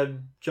wanna? We're gonna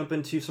jump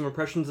into some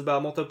impressions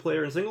about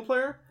multiplayer and single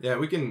player. Yeah,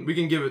 we can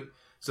give it.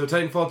 So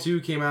Titanfall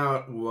 2 came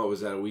out. What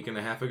was that? A week and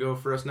a half ago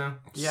for us now.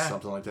 Yeah,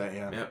 something like that.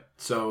 Yeah. Yep.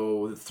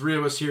 So the 3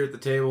 of us here at the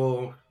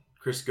table,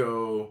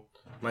 Crisco,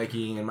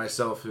 Mikey, and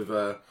myself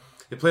have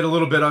played a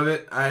little bit of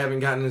it. I haven't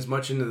gotten as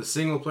much into the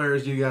single player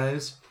as you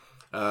guys,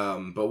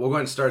 but we'll go ahead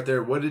and start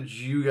there. What did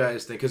you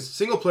guys think? Because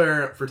single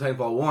player for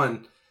Titanfall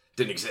 1.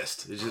 Didn't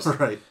exist. It's just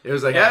right. It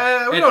was we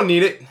don't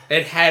need it.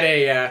 It had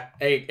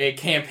a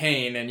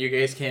campaign, and you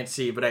guys can't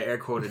see, but I air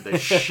quoted the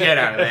shit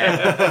out of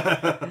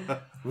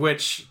that,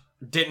 which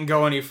didn't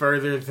go any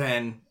further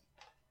than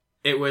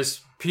it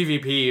was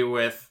PvP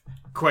with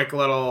quick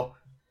little,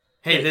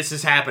 hey, this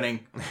is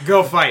happening,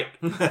 go fight,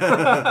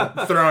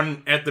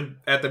 thrown at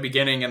the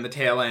beginning and the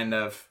tail end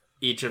of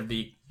each of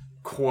the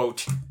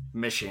quote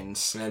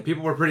missions. And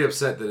people were pretty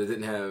upset that it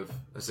didn't have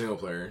a single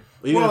player.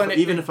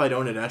 Even if I'd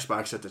owned an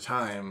Xbox at the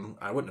time,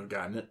 I wouldn't have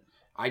gotten it.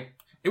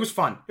 It was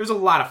fun. It was a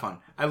lot of fun.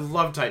 I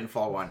loved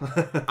Titanfall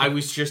 1. I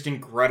was just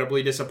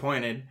incredibly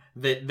disappointed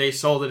that they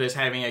sold it as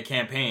having a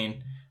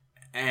campaign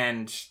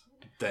and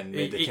then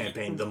made the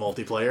campaign the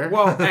multiplayer.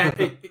 Well,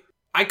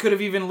 I could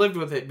have even lived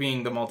with it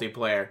being the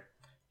multiplayer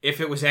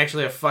if it was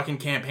actually a fucking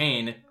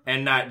campaign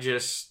and not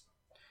just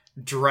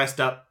dressed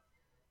up.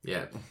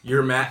 Yeah,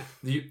 your map,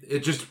 it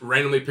just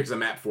randomly picks a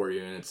map for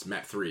you, and it's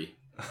map 3.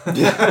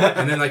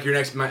 And then like your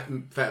next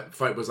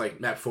fight was like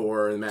map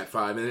 4 and map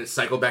 5, and then it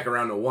cycled back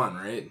around to 1,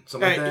 right?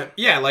 Something like that.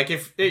 Yeah, like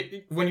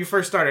when you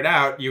first started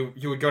out, you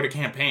would go to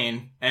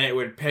campaign, and it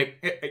would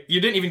pick. You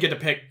didn't even get to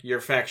pick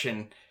your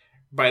faction,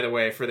 by the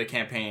way, for the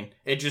campaign.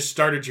 It just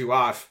started you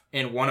off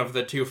in one of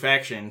the 2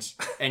 factions,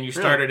 and you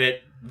started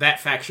at that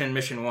faction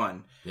mission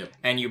 1. Yep.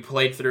 And you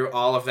played through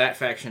all of that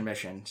faction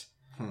missions,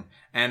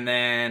 and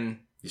then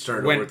you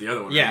started over with the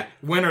other one. Yeah, right?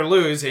 Win or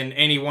lose in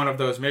any one of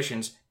those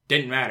missions.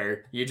 Didn't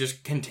matter. You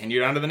just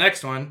continued on to the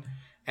next one.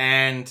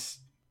 And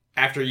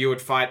after you had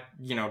fought,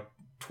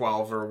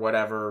 12 or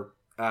whatever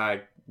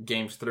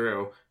games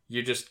through,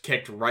 you just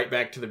kicked right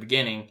back to the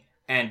beginning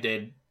and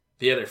did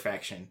the other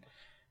faction.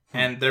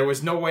 And there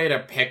was no way to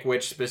pick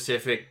which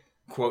specific,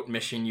 quote,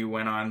 mission you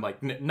went on.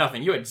 Like,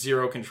 nothing. You had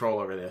zero control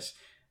over this.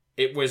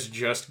 It was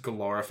just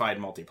glorified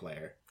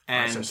multiplayer.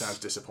 And that sounds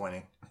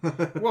disappointing.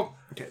 Well,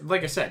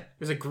 like I said, it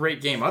was a great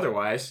game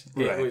otherwise.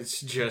 It Right.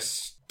 was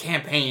just...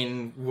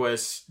 Campaign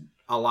was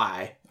a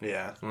lie.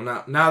 Yeah.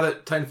 Well, now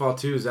that Titanfall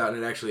 2 is out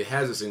and it actually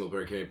has a single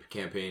player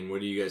campaign,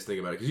 what do you guys think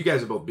about it? Because you guys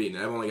have both beaten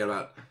it. I've only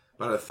got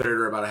about a third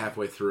or about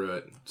halfway through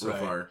it so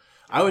far.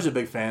 I was a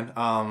big fan.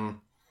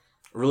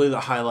 Really,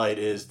 the highlight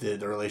is the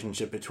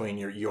relationship between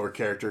your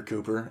character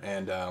Cooper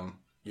and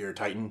your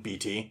Titan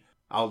BT.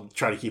 I'll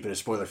try to keep it as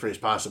spoiler-free as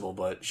possible,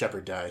 but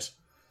Shepard dies.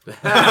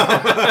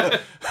 No!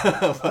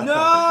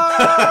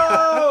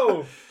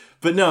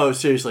 But no,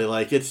 seriously,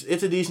 like it's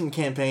a decent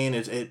campaign.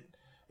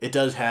 It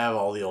does have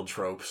all the old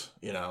tropes,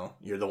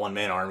 You're the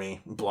one-man army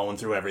blowing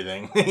through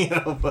everything,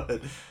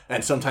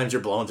 and sometimes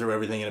you're blowing through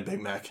everything in a big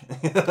mech.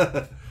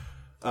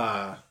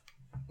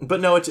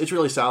 But no, it's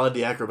really solid.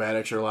 The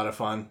acrobatics are a lot of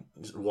fun.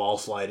 Wall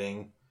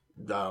sliding,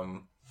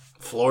 power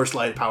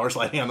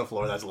sliding on the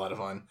floor. That's a lot of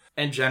fun.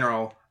 In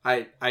general,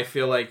 I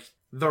feel like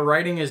the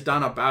writing is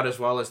done about as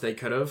well as they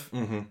could have,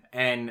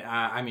 and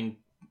I mean.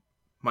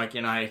 Mike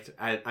and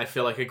I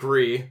feel like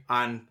agree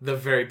on the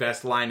very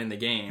best line in the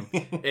game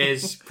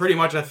is pretty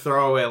much a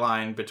throwaway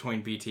line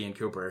between BT and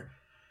Cooper.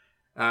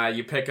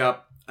 You pick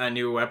up a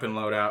new weapon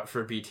loadout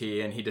for BT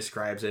and he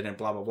describes it and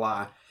blah, blah,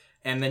 blah.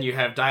 And then you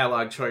have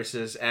dialogue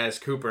choices as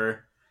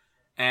Cooper.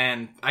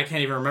 And I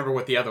can't even remember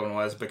what the other one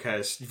was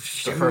because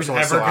who's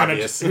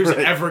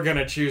ever going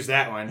to choose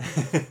that one?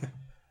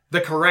 The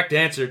correct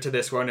answer to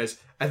this one is,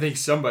 I think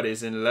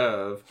somebody's in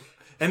love.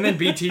 And then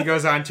BT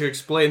goes on to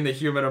explain the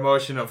human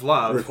emotion of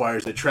love.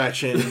 Requires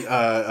attraction,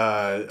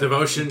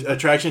 devotion,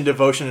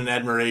 devotion, and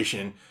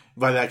admiration.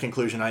 By that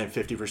conclusion, I am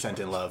 50%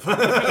 in love.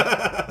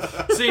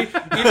 See,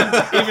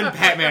 even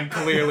Batman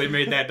clearly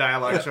made that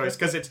dialogue choice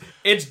because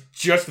it's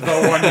just the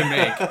one to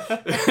make.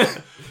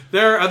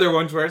 There are other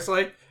ones where it's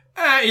like,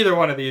 either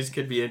one of these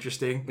could be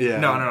interesting. Yeah,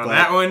 no,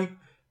 that one.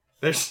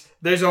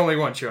 There's only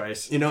one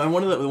choice. And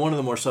one of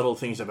the more subtle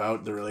things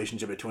about the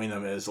relationship between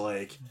them is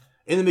like.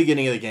 In the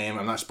beginning of the game,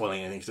 I'm not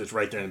spoiling anything because it's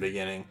right there in the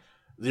beginning,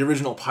 the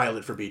original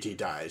pilot for BT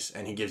dies,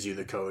 and he gives you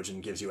the codes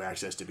and gives you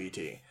access to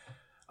BT.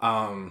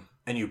 And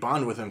you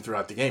bond with him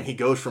throughout the game. He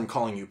goes from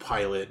calling you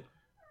pilot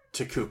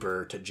to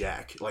Cooper to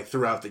Jack, like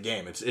throughout the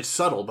game. It's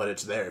subtle, but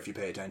it's there if you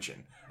pay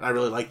attention. And I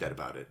really like that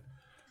about it.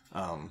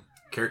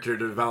 Character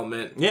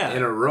development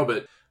in a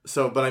robot.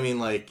 So, but I mean,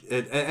 like,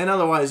 and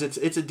otherwise, it's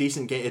a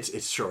decent game.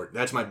 It's short.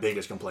 That's my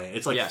biggest complaint.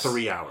 It's like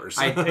 3 hours.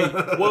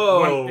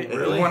 Whoa!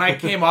 Really? When I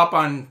came up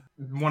on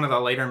one of the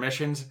later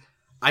missions,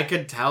 I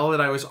could tell that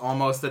I was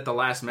almost at the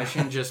last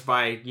mission just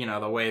by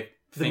the way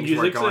things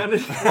were going.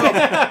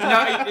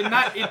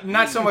 Well,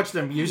 not so much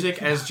the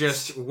music as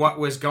just what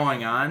was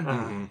going on.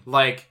 Mm-hmm.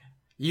 Like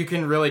you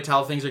can really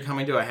tell things are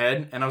coming to a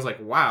head, and I was like,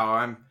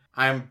 wow,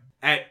 I'm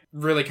at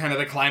really kind of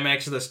the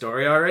climax of the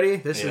story already.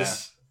 This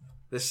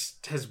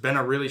has been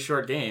a really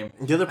short game.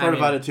 The other part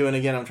about it, too, and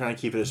again, I'm trying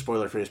to keep it as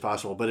spoiler-free as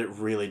possible, but it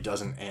really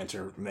doesn't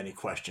answer many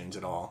questions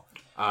at all.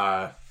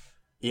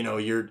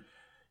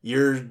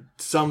 You're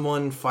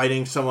someone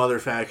fighting some other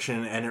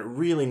faction, and it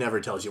really never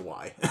tells you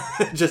why.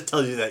 It just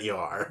tells you that you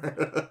are.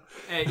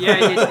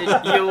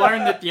 You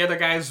learn that the other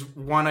guys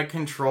want to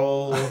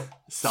control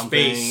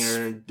something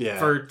space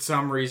for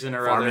some reason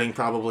or farming, other.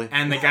 probably.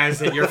 And the guys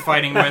that you're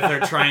fighting with are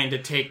trying to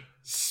take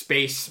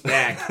space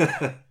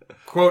back.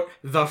 Quote,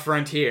 the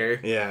frontier.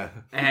 Yeah.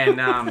 And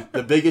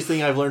the biggest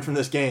thing I've learned from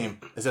this game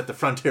is that the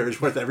frontier is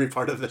worth every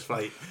part of this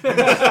fight.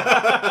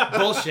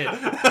 Bullshit.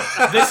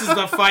 This is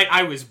the fight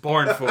I was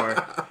born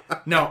for.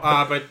 No,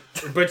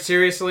 but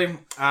seriously,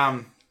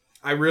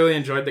 I really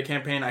enjoyed the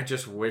campaign. I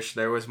just wish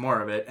there was more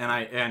of it.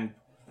 And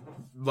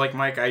like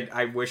Mike,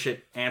 I wish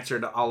it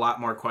answered a lot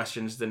more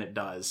questions than it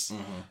does.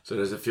 So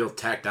does it feel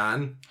tacked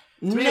on?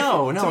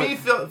 No. To me,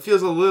 it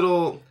feels a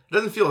little... It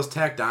doesn't feel as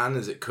tacked on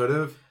as it could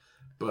have,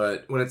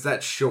 but when it's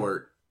that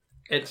short...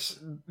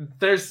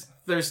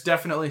 There's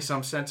definitely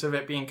some sense of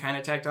it being kind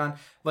of tacked on.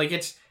 Like,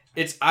 it's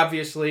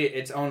obviously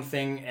its own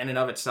thing in and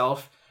of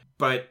itself,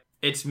 but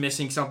it's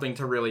missing something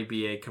to really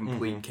be a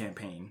complete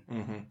campaign.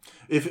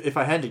 If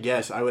I had to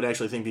guess, I would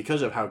actually think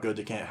because of how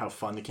good how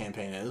fun the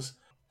campaign is,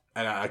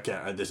 and I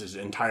can't. This is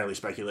entirely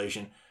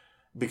speculation,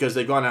 because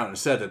they've gone out and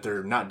said that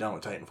they're not done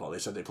with Titanfall. They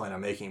said they plan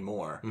on making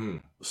more.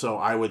 So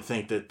I would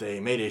think that they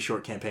made a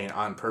short campaign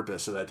on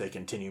purpose so that they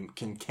can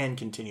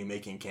continue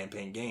making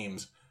campaign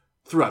games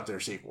throughout their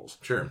sequels.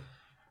 Sure.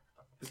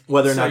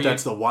 Whether or not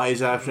that's the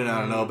wise option,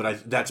 I don't know,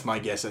 but that's my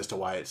guess as to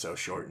why it's so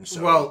short and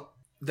so. Well,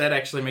 that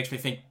actually makes me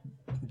think.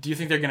 Do you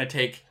think they're going to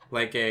take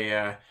like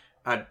a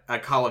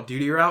Call of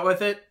Duty route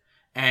with it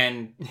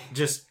and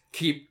just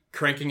keep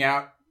cranking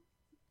out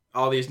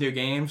all these new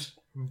games,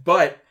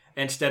 but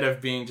instead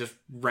of being just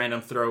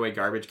random throwaway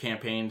garbage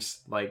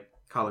campaigns like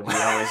Call of Duty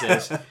always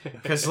is?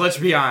 Because let's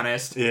be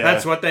honest,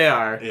 that's what they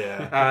are.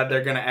 Yeah.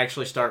 They're going to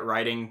actually start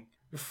writing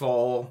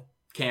full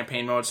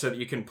campaign mode so that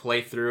you can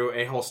play through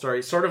a whole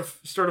story, sort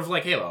of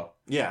like Halo.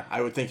 Yeah,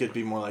 I would think it'd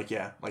be more like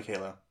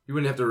Halo. You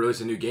wouldn't have to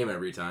release a new game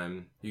every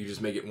time. You could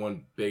just make it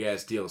one big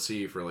ass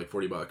DLC for like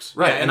 $40.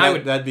 Right, Yeah, and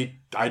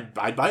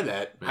I'd buy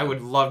that. I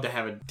would love to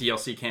have a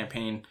DLC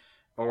campaign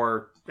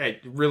or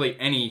really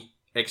any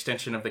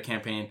extension of the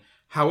campaign.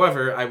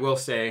 However, I will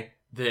say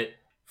that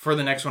for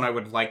the next one, I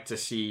would like to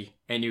see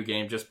a new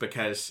game just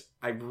because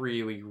I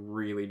really,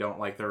 really don't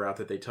like the route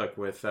that they took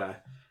with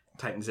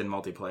Titans in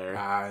multiplayer.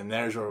 And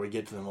there's where we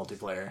get to the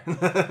multiplayer.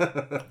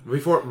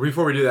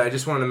 Before we do that, I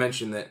just wanted to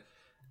mention that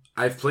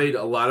I've played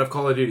a lot of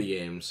Call of Duty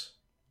games.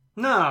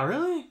 No,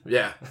 really?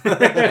 Yeah.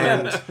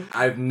 And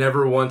I've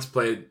never once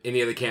played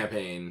any of the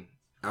campaign.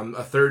 I'm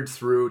a third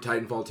through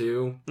Titanfall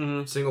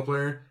 2 single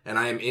player, and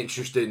I am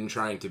interested in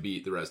trying to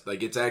beat the rest.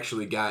 Like, it's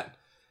actually got...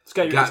 It's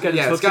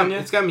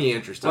got me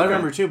interested. Well, I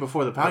remember, too,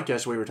 before the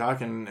podcast we were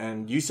talking,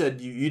 and you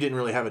said you didn't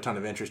really have a ton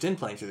of interest in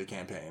playing through the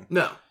campaign.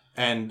 No.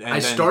 And I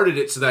started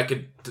it so that I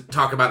could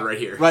talk about it right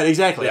here. Right,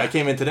 exactly. Yeah. I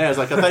came in today. I was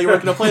like, I thought you were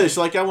going to play this.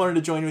 Like, I wanted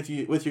to join with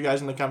you guys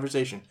in the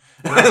conversation.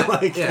 And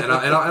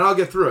I'll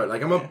get through it.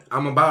 Like,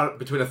 I'm about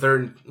between a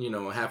third,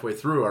 halfway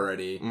through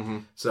already. Mm-hmm.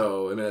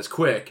 So I mean, it's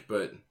quick,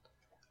 but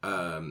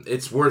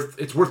it's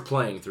worth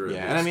playing through.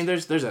 Yeah, and I mean,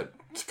 there's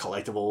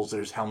collectibles.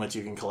 There's helmets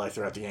you can collect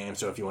throughout the game.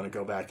 So if you want to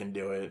go back and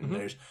do it, and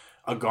there's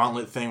a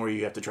gauntlet thing where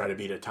you have to try to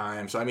beat a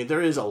time. So I mean,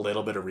 there is a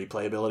little bit of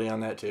replayability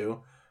on that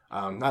too.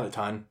 Not a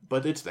ton,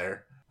 but it's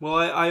there. Well,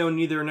 I own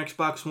neither an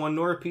Xbox One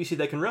nor a PC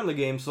that can run the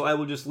game, so I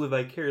will just live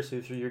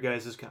vicariously through your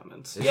guys'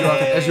 comments.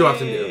 As you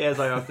often do.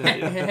 As I often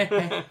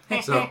do.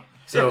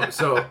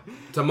 So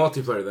to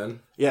multiplayer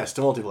then. Yes,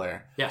 to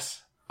multiplayer.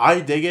 Yes.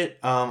 I dig it.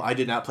 I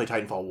did not play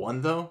Titanfall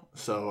 1 though,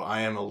 so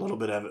I am a little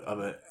bit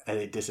at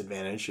a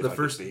disadvantage. The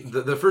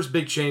first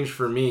big change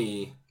for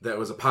me that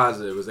was a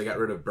positive was they got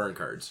rid of burn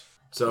cards.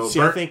 So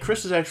I think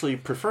Chris is actually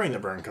preferring the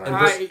burn cards.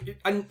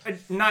 I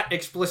not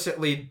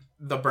explicitly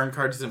the burn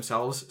cards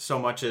themselves so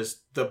much as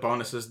the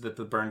bonuses that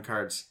the burn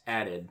cards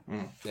added.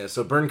 Yeah,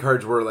 so burn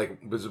cards were like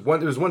it was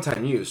one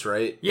time use,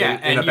 right?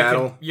 Yeah, in a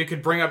battle. You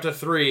could bring up to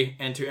 3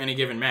 into any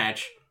given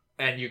match,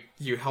 and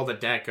you held a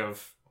deck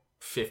of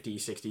 50,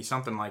 60,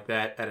 something like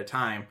that at a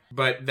time.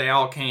 But they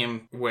all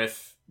came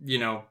with,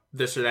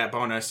 this or that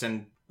bonus,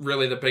 and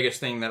really the biggest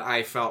thing that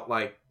I felt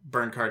like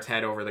burn cards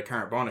had over the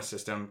current bonus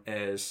system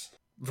is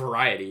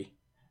variety.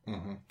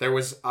 Mm-hmm. There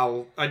was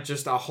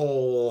just a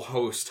whole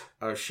host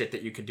of shit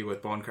that you could do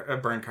with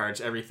burn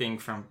cards. Everything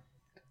from...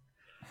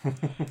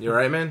 You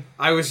alright, man?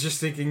 I was just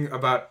thinking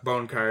about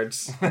bone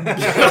cards.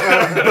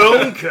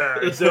 Bone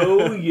cards,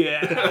 oh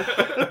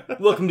yeah.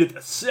 Welcome to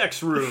the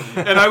sex room.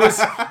 And I was...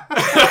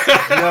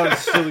 No,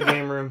 it's still the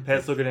game room.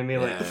 Pat's looking at me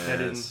like, I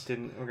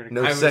didn't. We're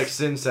gonna.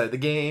 Sex inside the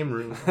game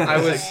room.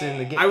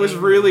 I was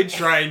really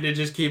trying to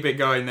just keep it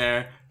going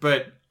there,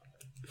 but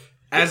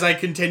as I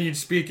continued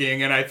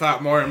speaking and I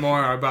thought more and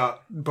more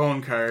about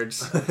bone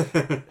cards,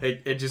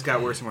 it just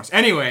got worse and worse.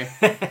 Anyway,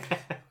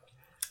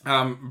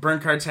 burn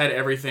cards had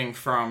everything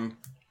from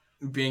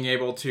being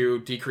able to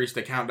decrease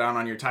the countdown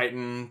on your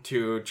Titan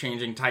to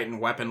changing Titan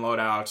weapon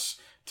loadouts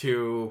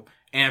to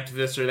amp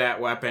this or that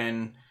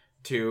weapon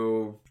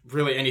to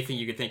really anything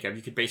you could think of.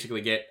 You could basically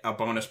get a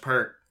bonus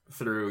perk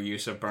through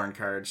use of burn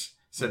cards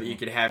so that you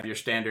could have your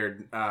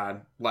standard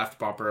left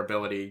bumper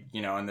ability,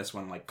 in this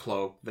one, like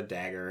Cloak, the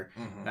dagger,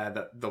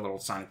 the little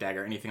sonic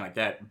dagger, anything like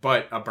that.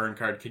 But a burn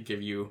card could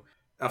give you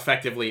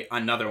effectively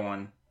another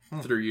one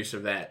through use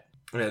of that.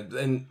 Yeah,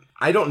 and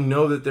I don't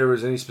know that there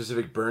was any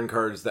specific burn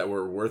cards that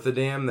were worth a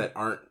damn that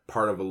aren't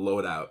part of a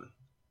loadout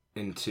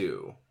in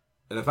 2.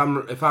 And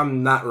if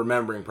I'm not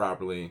remembering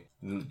properly,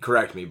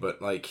 correct me, but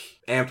like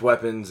amped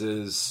weapons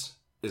is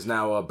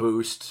now a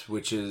boost,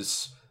 which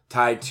is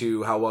tied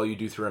to how well you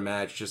do through a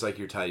match, just like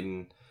your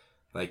Titan.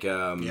 Like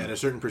at a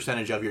certain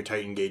percentage of your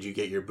Titan gauge, you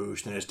get your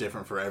boost, and it's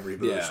different for every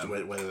boost,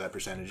 whether that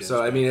percentage is.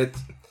 So I mean,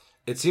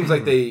 it seems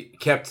like they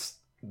kept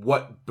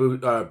what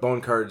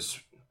bone cards.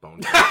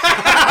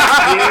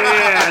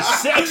 Yeah,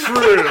 sex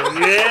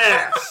room.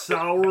 Yes,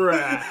 all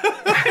right.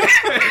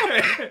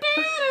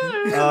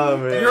 Oh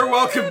man. You're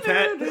welcome,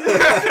 Pat.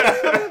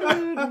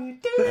 I'm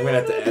gonna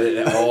have to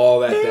edit all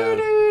that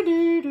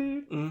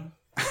down.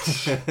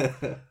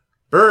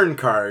 Burn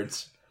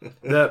cards.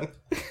 The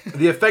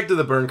effect of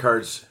the burn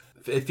cards,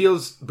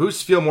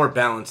 boosts feel more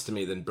balanced to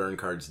me than burn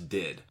cards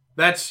did.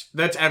 That's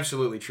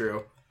absolutely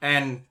true.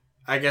 And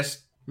I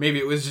guess maybe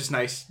it was just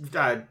nice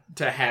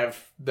to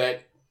have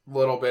that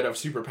little bit of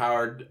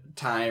superpowered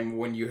time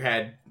when you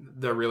had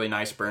the really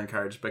nice burn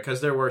cards,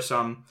 because there were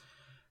some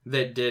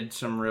that did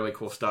some really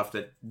cool stuff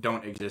that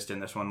don't exist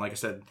in this one. Like I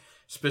said,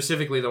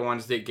 specifically the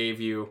ones that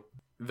gave you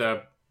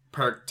the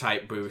perk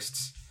type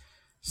boosts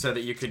so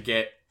that you could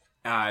get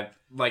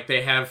like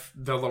they have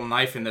the little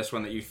knife in this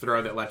one that you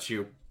throw that lets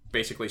you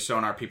basically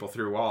sonar people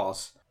through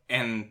walls.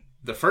 And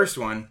the first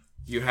one,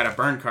 you had a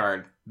burn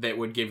card that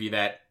would give you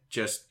that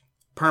just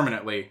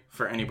permanently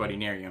for anybody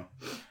near you.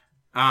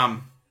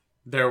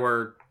 There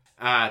were,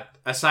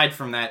 aside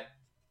from that,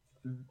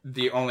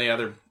 the only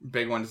other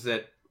big ones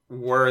that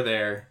were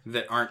there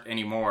that aren't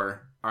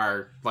anymore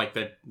are like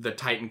the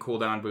Titan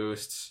cooldown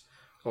boosts,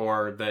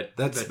 or but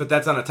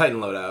that's on a Titan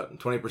loadout,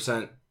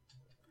 20%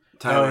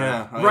 time. Oh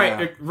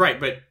yeah, right.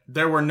 But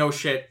there were no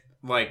shit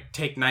like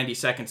take 90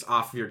 seconds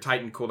off your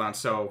Titan cooldown,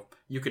 so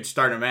you could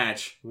start a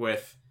match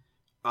with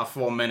a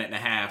full minute and a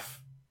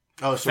half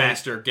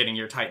faster getting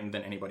your Titan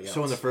than anybody else.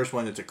 So in the first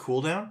one, it's a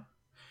cooldown.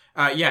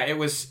 Yeah, it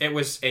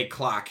was a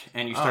clock,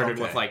 and you started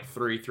with like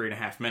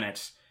 3.5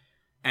 minutes,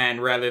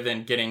 and rather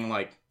than getting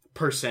like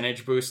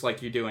percentage boost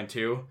like you do in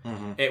 2,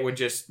 it would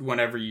just,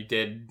 whenever you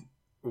did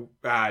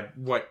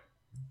what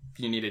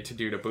you needed to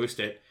do to boost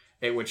it,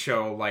 it would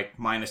show like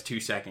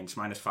 -2 seconds,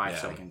 -5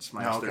 seconds,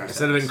 -30 seconds.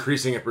 Instead of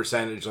increasing a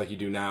percentage like you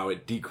do now,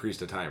 it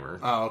decreased a timer.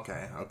 Oh,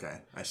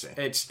 okay, I see.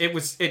 It's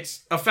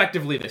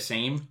effectively the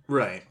same,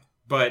 Right,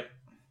 but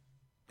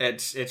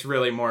it's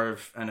really more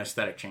of an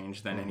aesthetic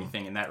change than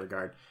anything in that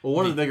regard. Well,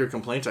 one of the bigger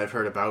complaints I've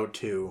heard about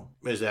too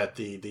is that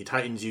the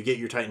Titans, you get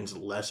your Titans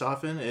less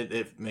often.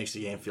 It makes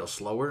the game feel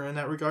slower in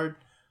that regard.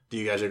 Do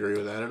you guys agree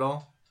with that at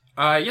all?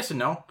 Yes and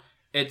no.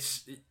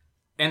 It's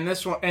and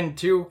this one and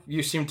 2,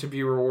 you seem to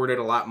be rewarded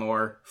a lot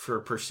more for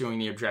pursuing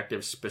the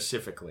objective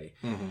specifically.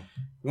 Mm-hmm.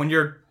 When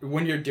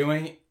you're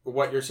doing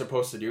what you're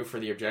supposed to do for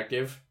the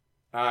objective,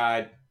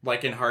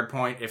 like in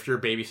Hardpoint, if you're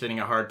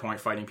babysitting a Hardpoint,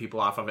 fighting people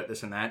off of it,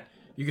 this and that,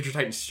 you get your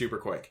Titans super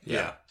quick.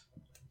 Yeah.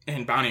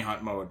 In bounty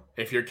hunt mode,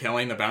 if you're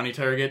killing the bounty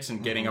targets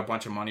and getting a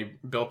bunch of money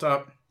built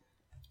up,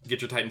 get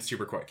your Titans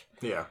super quick.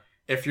 Yeah.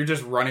 If you're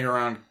just running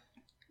around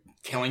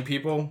killing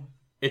people,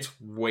 it's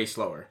way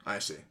slower. I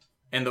see.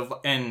 And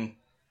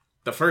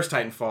the first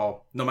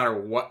Titanfall, no matter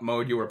what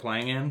mode you were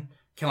playing in,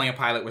 killing a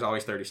pilot was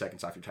always 30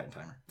 seconds off your Titan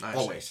timer.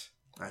 Always.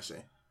 I see.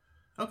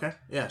 Okay.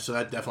 Yeah, so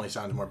that definitely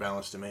sounds more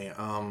balanced to me.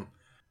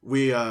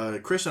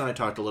 Chris and I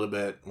talked a little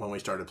bit when we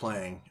started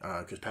playing,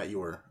 because Pat, you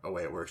were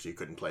away at work, so you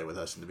couldn't play with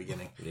us in the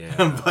beginning. Yeah.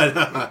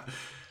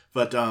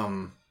 but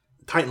Titan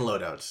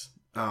loadouts.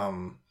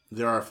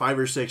 There are 5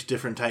 or 6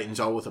 different Titans,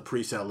 all with a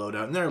preset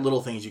loadout, and there are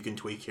little things you can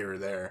tweak here or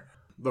there.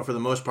 But for the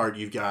most part,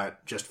 you've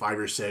got just 5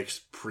 or 6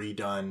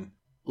 pre-done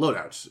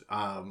loadouts.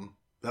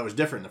 That was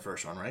different in the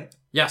first one, right?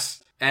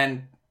 Yes.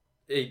 And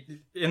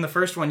in the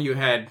first one, you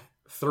had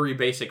 3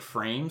 basic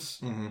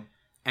frames,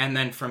 and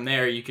then from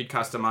there, you could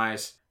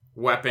customize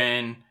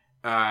weapon,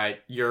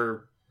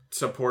 your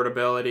support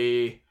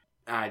ability,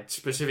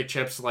 specific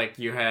chips. Like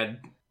you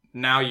had,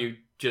 now you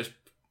just,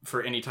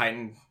 for any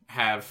Titan,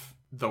 have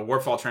the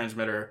Warfall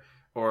transmitter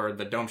or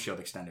the Dome Shield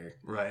extender.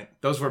 Right.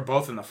 Those were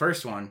both in the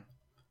first one,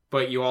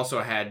 but you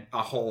also had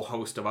a whole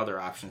host of other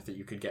options that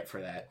you could get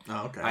for that.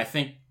 Oh, okay. I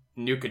think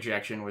nuke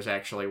ejection was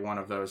actually one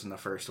of those in the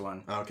first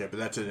one. Okay, but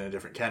that's in a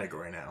different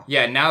category now.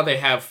 Yeah, now they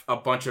have a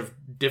bunch of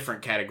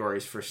different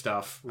categories for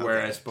stuff,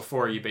 whereas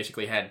before you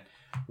basically had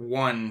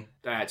one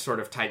sort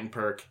of Titan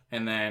perk,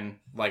 and then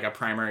like a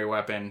primary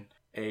weapon,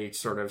 a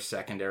sort of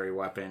secondary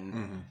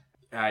weapon,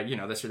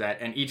 this or that.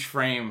 And each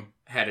frame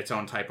had its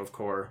own type of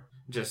core,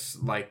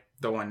 just like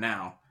the one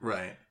now.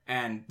 Right.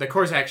 And the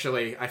cores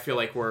actually, I feel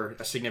like, were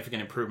a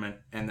significant improvement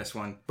in this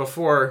one.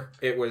 Before,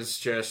 it was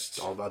just... It's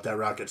all about that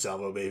rocket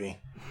salvo, baby.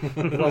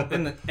 Well,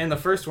 in the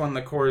first one,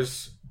 the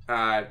cores,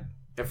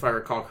 if I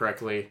recall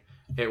correctly,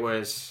 it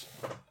was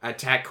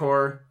attack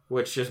core,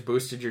 which just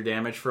boosted your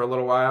damage for a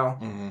little while.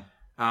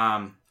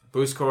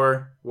 Boost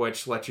core,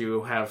 which let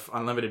you have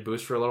unlimited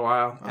boost for a little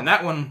while. And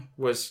that one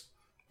was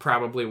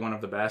probably one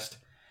of the best.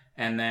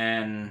 And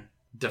then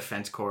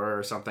defense core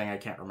or something, I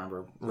can't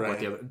remember what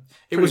the other...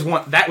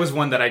 That was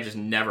one that I just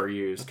never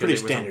used. Pretty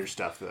standard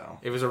stuff, though.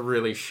 It was a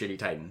really shitty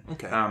Titan.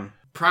 Okay.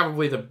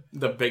 Probably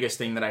the biggest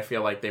thing that I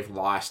feel like they've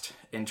lost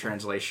in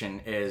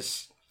translation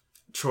is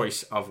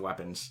choice of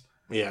weapons.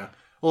 Yeah.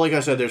 Well, like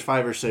I said, there's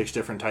 5 or 6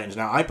 different Titans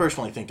now. I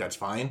personally think that's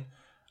fine.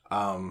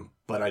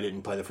 But I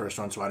didn't play the first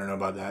one, so I don't know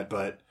about that.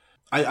 But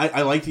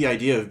I like the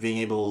idea of being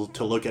able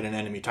to look at an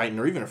enemy Titan,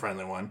 or even a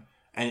friendly one,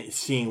 and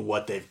seeing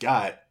what they've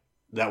got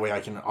that way I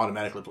can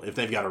automatically play. If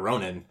they've got a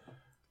Ronin,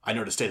 I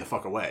know to stay the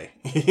fuck away,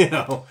 you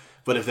know.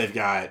 But if they've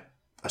got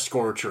a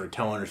Scorch or a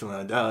Tone or something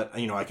like that,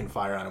 you know, I can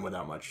fire on them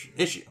without much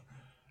issue,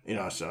 you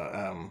know.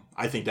 So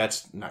I think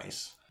that's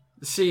nice.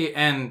 See,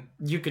 and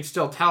you could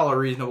still tell a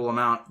reasonable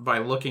amount by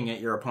looking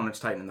at your opponent's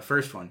Titan in the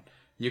first one.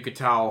 You could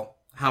tell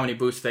how many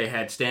boosts they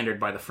had standard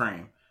by the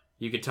frame.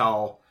 You could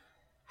tell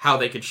how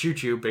they could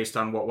shoot you based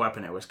on what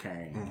weapon it was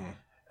carrying.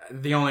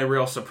 Mm-hmm. The only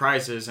real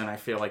surprises, and I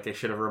feel like they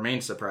should have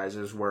remained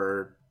surprises,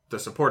 were the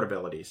support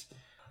abilities.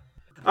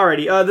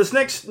 Alrighty, this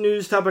next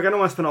news topic I don't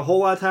want to spend a whole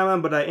lot of time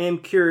on, but I am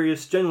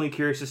curious, genuinely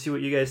curious to see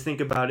what you guys think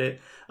about it.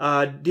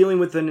 Dealing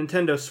with the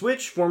Nintendo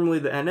Switch, formerly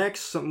the NX,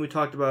 something we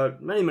talked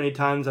about many, many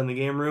times on the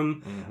Game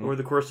Room over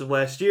the course of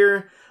last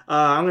year.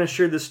 I'm going to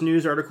share this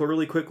news article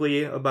really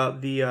quickly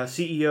about the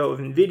CEO of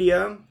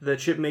NVIDIA, the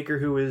chip maker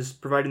who is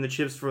providing the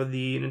chips for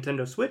the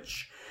Nintendo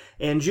Switch.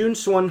 And Jun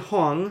Swan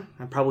Hong,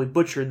 I probably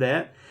butchered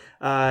that,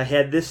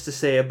 had this to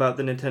say about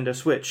the Nintendo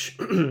Switch.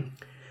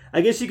 I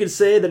guess you could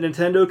say that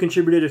Nintendo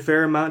contributed a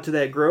fair amount to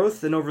that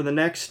growth, and over the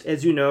next,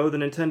 as you know, the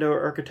Nintendo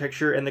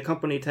architecture and the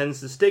company tends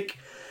to stick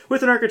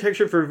with an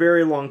architecture for a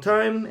very long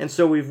time, and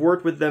so we've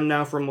worked with them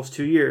now for almost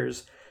 2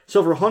 years. So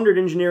over 100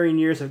 engineering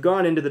years have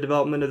gone into the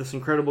development of this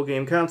incredible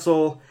game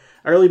console.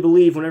 I really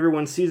believe when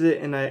everyone sees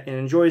it and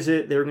enjoys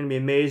it, they're going to be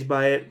amazed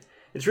by it.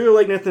 It's really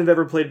like nothing I've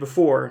ever played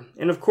before.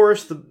 And of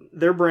course,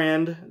 their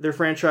brand, their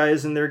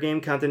franchise, and their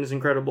game content is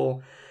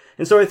incredible.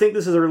 And so I think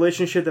this is a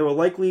relationship that will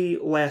likely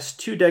last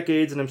 2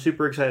 decades, and I'm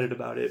super excited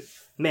about it.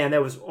 Man,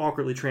 that was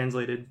awkwardly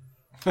translated.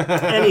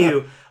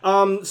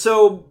 Anywho,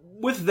 so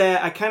with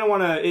that, I kind of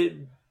want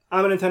to...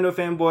 I'm a Nintendo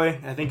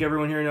fanboy. I think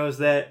everyone here knows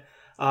that.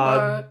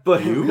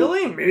 But You?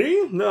 Really?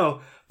 Me?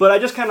 No. But I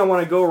just kind of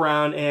want to go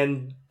around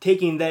and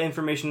taking that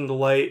information into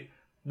light,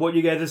 what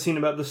you guys have seen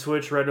about the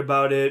Switch, read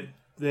about it,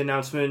 the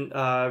announcement,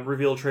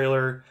 reveal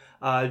trailer,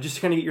 just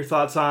to kind of get your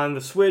thoughts on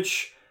the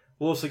Switch.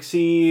 Will it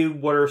succeed?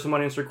 What are some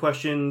unanswered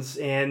questions?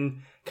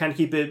 And kind of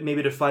keep it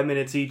maybe to 5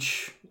 minutes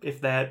each,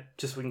 if that,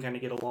 just so we can kind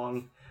of get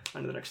along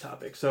on to the next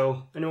topic.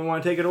 So, anyone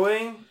want to take it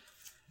away?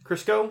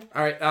 Chris, go.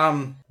 All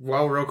right.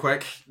 Well, real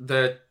quick,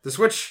 the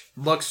Switch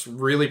looks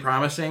really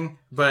promising,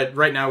 but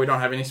right now we don't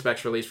have any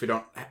specs released. We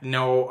don't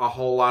know a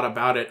whole lot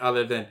about it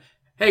other than,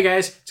 hey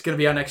guys, it's going to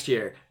be out next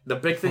year. The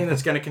big thing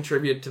that's going to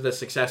contribute to the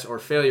success or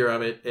failure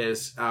of it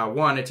is,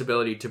 one, its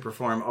ability to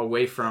perform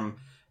away from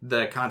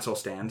the console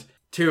stand.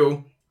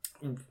 2,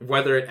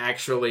 whether it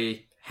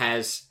actually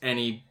has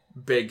any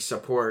big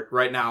support.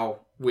 Right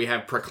now, we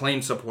have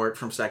proclaimed support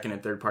from second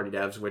and third party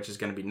devs, which is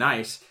going to be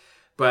nice.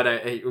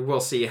 But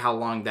we'll see how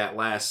long that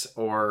lasts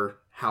or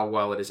how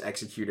well it is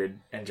executed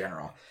in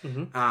general.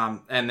 Mm-hmm.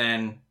 And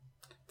then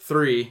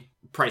 3,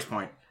 price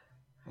point.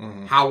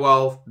 Mm-hmm. How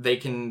well they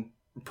can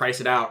price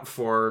it out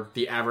for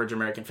the average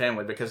American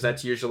family, because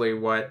that's usually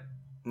what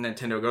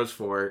Nintendo goes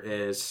for,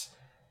 is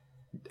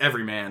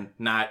every man,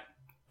 not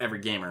every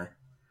gamer.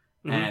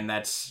 Mm-hmm. And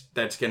that's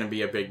going to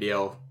be a big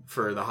deal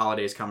for the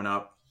holidays coming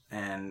up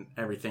and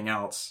everything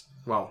else.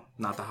 Well,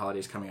 not the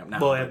holidays coming up now.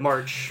 Well, at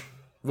March.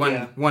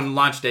 When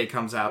launch day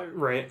comes out,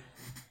 right,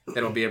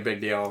 it'll be a big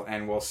deal,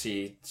 and we'll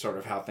see sort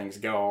of how things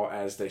go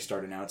as they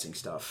start announcing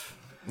stuff.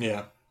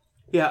 Yeah.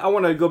 Yeah, I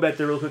want to go back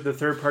there real quick, the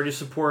third-party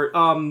support.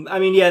 I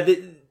mean, yeah,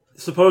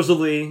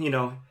 supposedly, you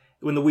know,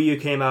 when the Wii U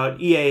came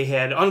out, EA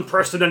had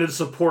unprecedented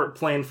support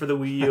planned for the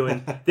Wii U,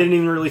 and they didn't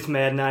even release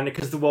Madden on it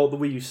because, the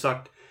Wii U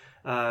sucked.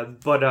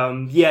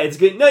 Yeah, it's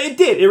good. No, it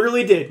did. It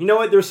really did. You know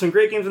what? There were some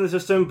great games in the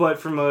system, but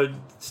from a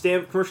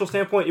commercial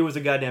standpoint, it was a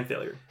goddamn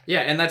failure.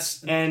 Yeah,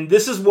 and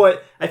this is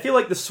what I feel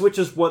like the Switch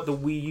is what the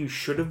Wii U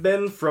should have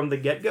been from the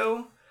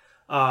get-go,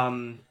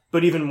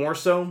 but even more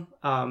so.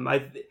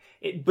 But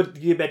to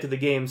get back to the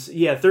games,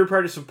 yeah,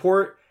 third-party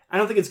support. I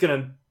don't think it's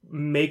gonna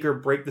make or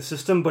break the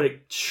system, but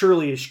it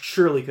surely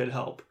could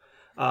help.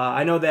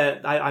 I know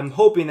that I'm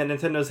hoping that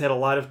Nintendo's had a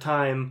lot of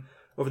time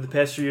over the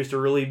past few years to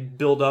really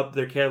build up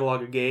their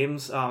catalog of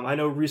games. I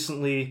know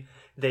recently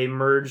they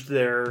merged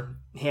their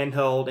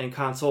handheld and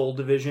console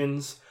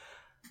divisions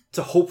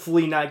to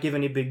hopefully not give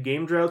any big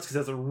game droughts, because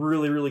that's what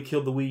really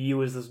killed the Wii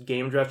U, is this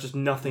game drought, just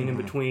nothing in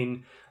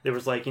between. There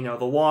was like, you know,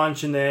 the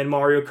launch and then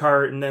Mario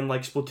Kart and then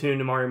like Splatoon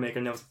and Mario Maker,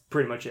 and that was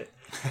pretty much it.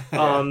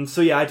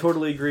 So yeah, I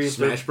totally agree.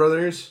 Smash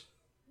Brothers?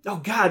 Oh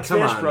god, Come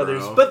Smash on,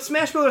 Brothers. bro. But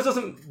Smash Brothers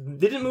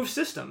didn't move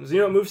systems. You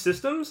know what moved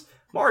systems?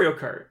 Mario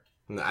Kart.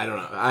 No, I don't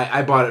know.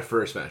 I bought it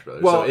for Smash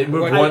Brothers. Well, so it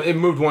moved what- one. It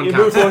moved one It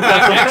console. moved one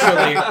console.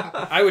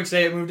 actually, I would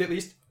say it moved at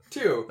least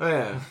 2. Oh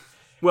yeah.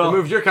 Well, It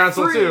moved your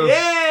console 3, too.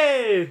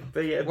 Yay!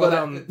 But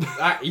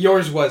yeah,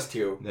 Yours was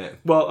 2. Yeah.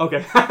 well,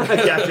 okay,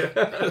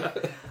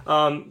 gotcha.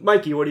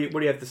 Mikey, what do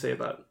you have to say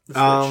about the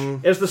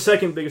Switch? As the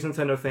second biggest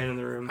Nintendo fan in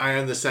the room. I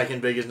am the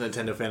second biggest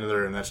Nintendo fan in the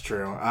room. That's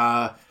true.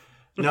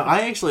 No,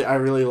 I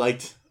really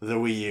liked the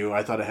Wii U.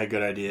 I thought it had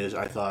good ideas.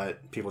 I thought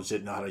people just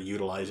didn't know how to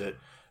utilize it.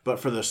 But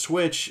for the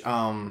Switch,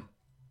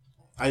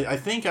 I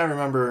think I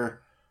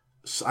remember,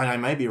 and I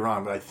might be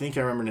wrong, but I think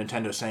I remember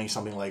Nintendo saying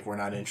something like, "We're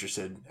not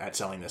interested at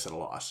selling this at a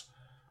loss."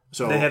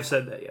 So They have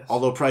said that, yes.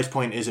 although price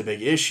point is a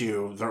big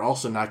issue, they're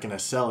also not going to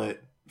sell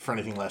it for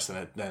anything less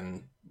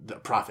than the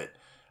profit.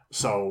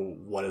 So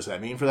what does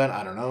that mean for that?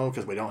 I don't know,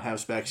 because we don't have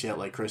specs yet,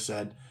 like Chris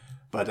said.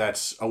 But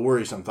that's a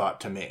worrisome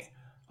thought to me.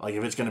 Like,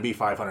 if it's going to be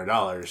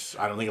 $500,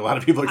 I don't think a lot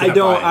of people are going to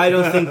buy it. I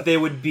don't think they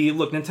would be...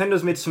 Look,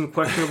 Nintendo's made some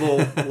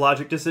questionable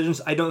logic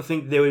decisions. I don't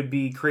think they would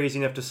be crazy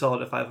enough to sell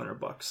it at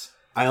 $500.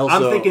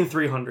 I'm thinking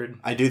 $300.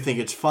 I do think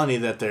it's funny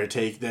that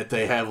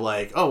they have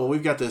like, oh, well,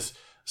 we've got this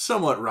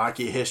somewhat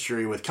rocky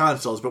history with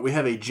consoles, but we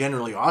have a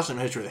generally awesome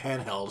history with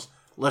handhelds.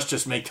 Let's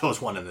just make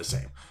those one and the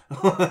same.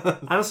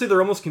 Honestly,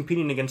 they're almost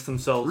competing against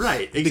themselves.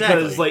 Right,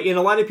 exactly. Because, like, a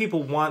lot of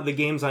people want the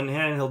games on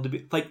handheld to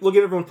be... Like, look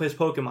at everyone who plays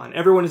Pokemon.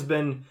 Everyone has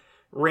been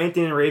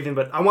ranting and raving,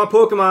 but I want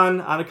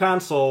Pokemon on a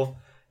console,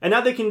 and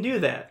now they can do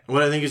that.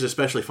 What I think is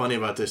especially funny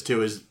about this,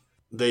 too, is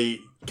they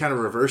kind of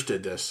reverse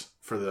did this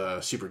for the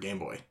Super Game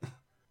Boy.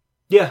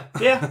 Yeah.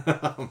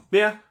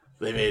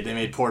 They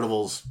made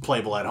portables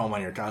playable at home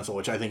on your console,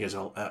 which I think is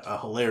a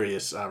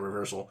hilarious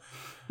reversal.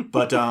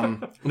 But,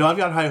 no, I've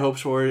got high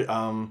hopes for it.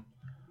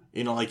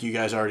 Like you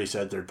guys already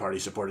said, third-party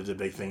support is a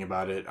big thing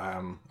about it.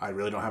 I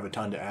really don't have a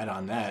ton to add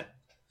on that.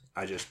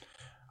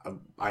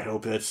 I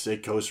hope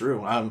it goes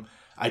through.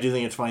 I do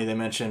think it's funny they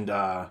mentioned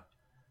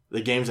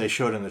the games they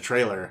showed in the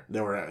trailer.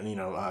 There were,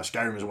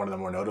 Skyrim is one of the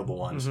more notable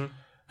ones.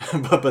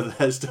 Mm-hmm. But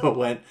Bethesda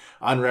went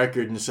on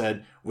record and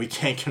said, we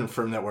can't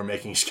confirm that we're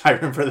making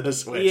Skyrim for the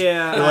Switch.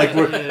 Yeah. They're like,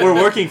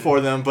 we're working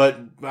for them, but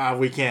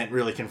we can't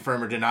really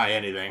confirm or deny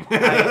anything.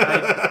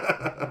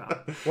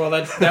 Well,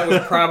 that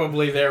was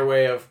probably their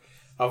way of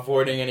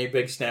avoiding any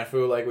big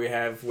snafu like we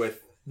have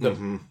with the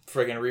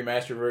friggin'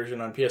 remastered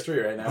version on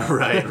PS3 right now.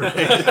 Right.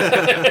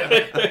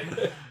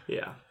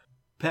 Yeah.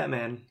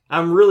 Pat-Man,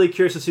 I'm really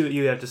curious to see what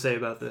you have to say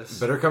about this.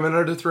 Better come in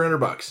under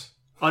 $300.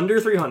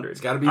 Under 300. It's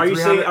got to be are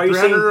 300, you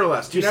saying, or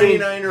less.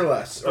 $299 or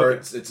less, or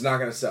it's not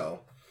going to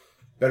sell.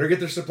 Better get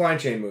their supply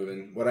chain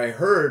moving. What I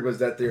heard was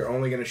that they're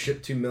only going to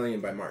ship 2 million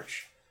by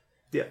March.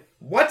 Yeah.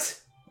 What?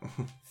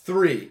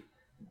 3.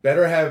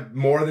 Better have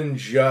more than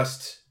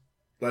just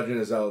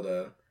Legend of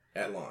Zelda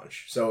at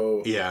launch.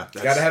 So yeah,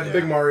 it's got to have the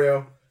big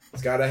Mario.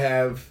 It's got to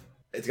have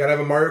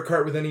a Mario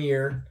Kart within a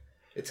year.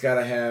 It's got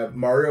to have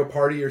Mario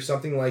Party or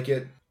something like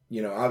it.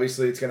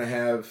 Obviously it's going to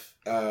have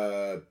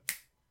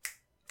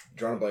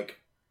drawing a blank.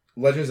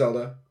 Legend of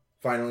Zelda,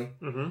 finally.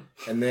 Mm-hmm.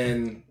 And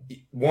then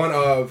one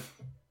of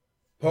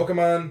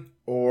Pokemon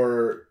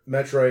or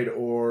Metroid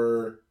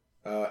or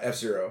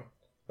F-Zero.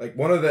 Like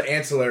one of the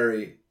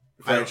ancillary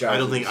franchises. I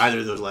don't think either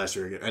of those last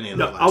year. Any of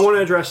those. I want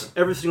to address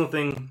every single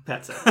thing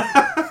Pat said.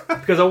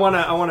 Because I want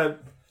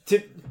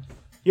to...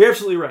 You're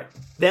absolutely right.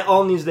 That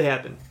all needs to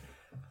happen.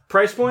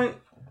 Price point...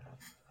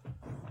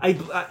 I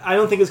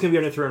don't think it's going to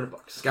be under $300.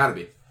 It's got to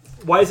be.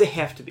 Why does it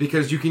have to be?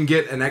 Because you can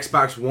get an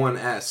Xbox One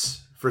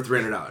S for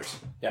 $300.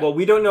 Yeah. Well,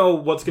 we don't know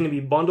what's going to be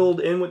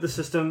bundled in with the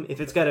system, if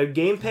it's got a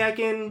game pack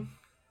in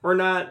or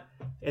not,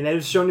 and that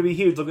is shown to be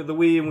huge. Look at the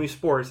Wii and Wii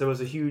Sports. That was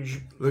a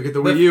huge... Look at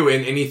the Wii U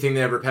and anything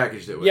they ever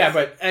packaged it with. Yeah,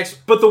 but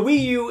the Wii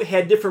U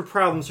had different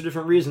problems for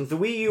different reasons. The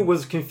Wii U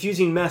was a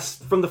confusing mess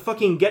from the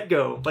fucking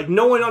get-go. Like,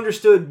 no one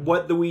understood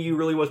what the Wii U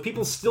really was.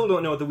 People still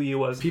don't know what the Wii U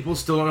was. People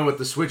still don't know what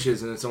the Switch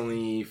is, and it's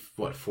only,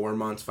 4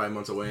 months, 5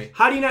 months away?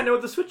 How do you not know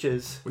what the Switch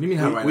is? What do you mean,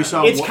 how do I not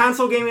know? It's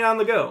console gaming on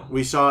the go.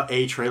 We saw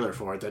a trailer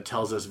for it that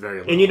tells us very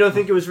little. And you don't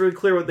think it was really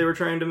clear what they were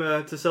trying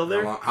to sell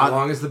there? How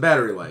long is the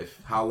battery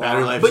life? How long?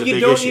 Battery life but is a you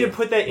big don't issue. need to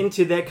put that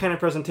into that kind of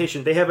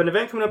presentation. They have an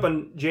event coming up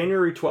on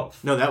January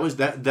 12th. No, that was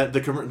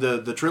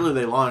the trailer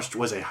they launched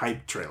was a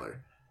hype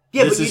trailer.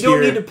 Yeah, but you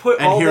don't need to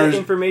put all that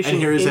information. And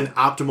here is an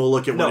optimal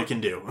look at what it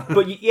can do.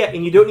 But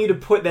and you don't need to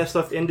put that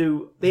stuff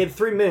into. They had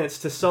 3 minutes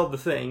to sell the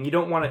thing. You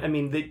don't want to. I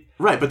mean, they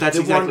wanted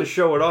to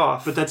show it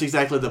off. But that's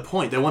exactly the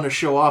point. They want to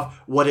show off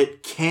what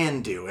it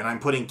can do, and I'm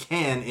putting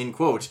 "can" in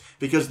quotes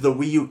because the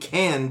Wii U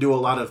can do a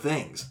lot of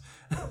things,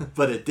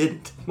 but it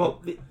didn't.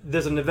 Well,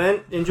 there's an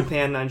event in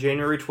Japan on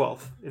January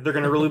 12th. They're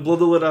going to really blow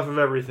the lid off of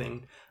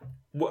everything.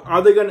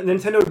 Are they going to...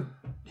 Nintendo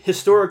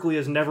historically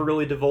has never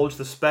really divulged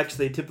the specs.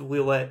 They typically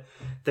let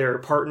their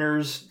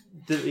partners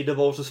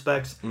divulge the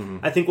specs. Mm-hmm.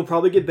 I think we'll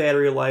probably get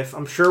battery life.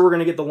 I'm sure we're going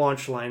to get the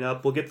launch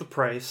lineup. We'll get the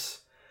price.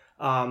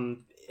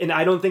 And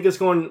I don't think it's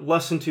going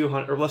less than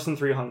 200 or less than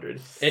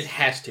 300. It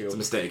has to. It's a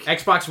mistake.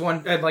 Xbox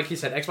One, like he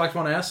said, Xbox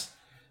One S,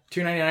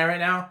 $299 right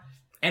now,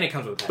 and it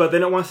comes with a package. But they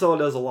don't want to sell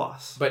it as a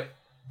loss.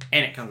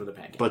 And it comes with a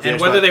package. But and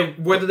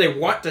whether they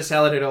want to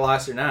sell it at a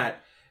loss or not,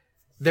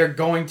 they're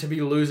going to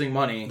be losing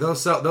money. They'll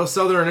sell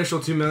their initial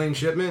 2 million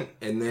shipment,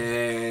 and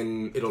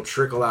then it'll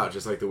trickle out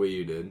just like the Wii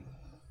U did.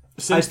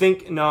 I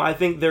think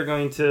they're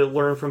going to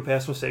learn from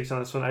past mistakes on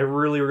this one. I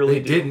really do. They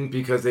didn't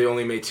because they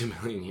only made 2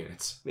 million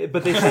units.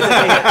 But they said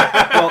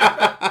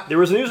that there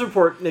was a news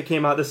report that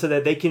came out that said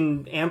that they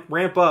can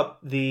ramp up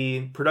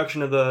the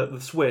production of the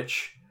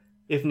Switch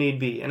if need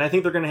be, and I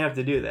think they're going to have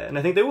to do that, and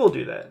I think they will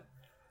do that.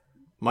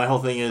 My whole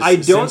thing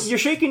is... You're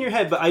shaking your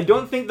head, but I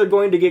don't think they're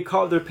going to get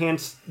caught with their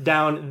pants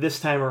down this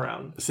time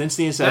around. Since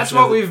the inception... That's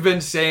what we've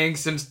been saying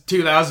since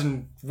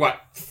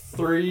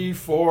 2003,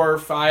 4,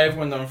 5,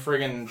 when the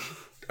friggin'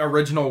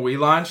 original Wii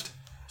launched.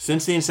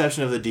 Since the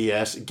inception of the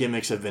DS,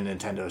 gimmicks have been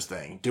Nintendo's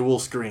thing. Dual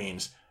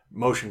screens,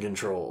 motion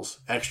controls,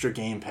 extra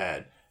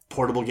gamepad,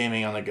 portable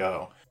gaming on the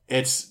go.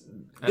 This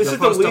is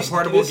the least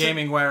portable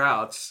gaming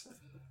wear-outs.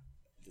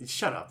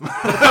 Shut up.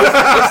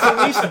 It's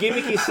the least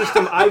gimmicky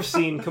system I've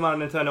seen come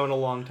out of Nintendo in a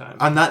long time.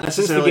 I'm not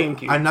necessarily. Since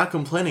the GameCube. I'm not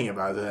complaining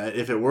about that.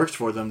 If it works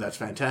for them, that's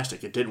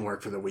fantastic. It didn't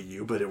work for the Wii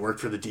U, but it worked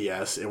for the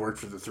DS. It worked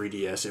for the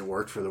 3DS. It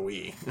worked for the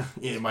Wii.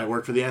 It might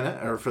work for the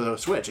or for the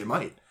Switch. It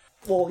might.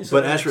 Well,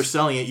 but as for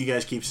selling it, you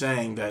guys keep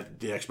saying that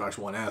the Xbox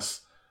One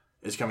S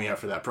is coming out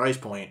for that price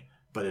point,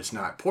 but it's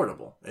not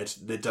portable.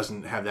 It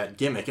doesn't have that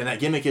gimmick, and that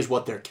gimmick is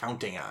what they're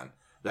counting on.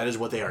 That is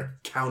what they are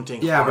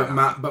counting. Yeah,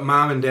 on. but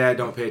mom and dad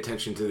don't pay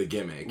attention to the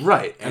gimmick,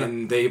 right?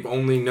 And they've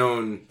only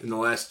known in the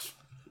last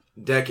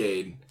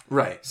decade,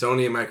 right?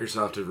 Sony and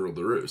Microsoft have ruled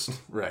the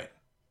roost, right?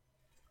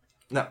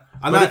 No,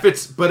 if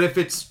it's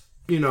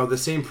the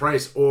same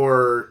price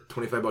or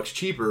 $25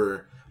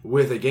 cheaper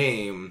with a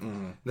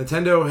game,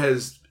 Nintendo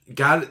has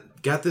got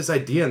this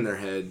idea in their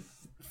head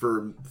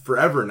for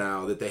forever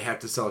now that they have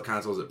to sell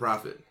consoles at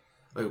profit.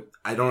 Like,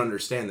 I don't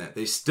understand that.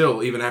 They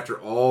still, even after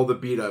all the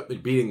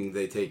beating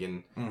they've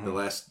taken the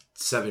last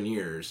 7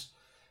 years,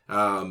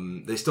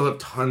 they still have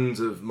tons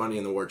of money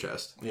in the war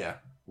chest. Yeah.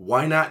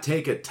 Why not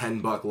take a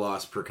 $10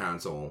 loss per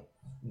console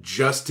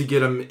just to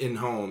get them in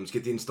homes,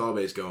 get the install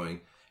base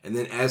going, and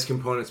then as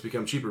components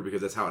become cheaper,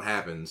 because that's how it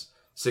happens,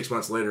 6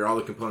 months later, all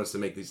the components to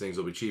make these things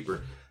will be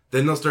cheaper.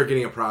 Then they'll start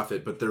getting a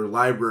profit, but their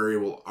library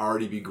will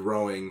already be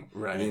growing,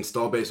 right. And the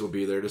install base will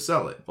be there to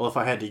sell it. Well, if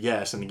I had to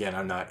guess, and again,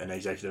 I'm not an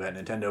executive at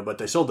Nintendo, but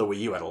they sold the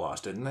Wii U at a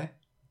loss, didn't they?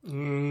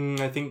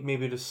 I think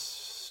maybe to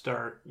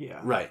start,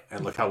 yeah. Right,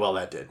 and look how well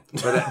that did.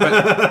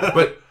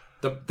 But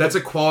that's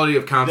a quality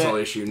of console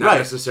issue, not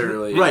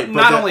necessarily. Right,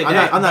 not only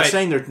that. I'm not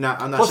saying they're not.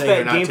 I'm not plus saying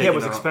that they're not gamepad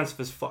was taking expensive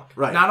as fuck.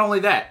 Right. Not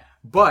only that,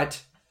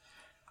 but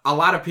a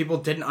lot of people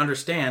didn't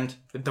understand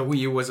that the Wii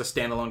U was a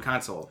standalone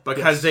console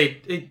because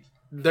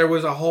there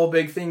was a whole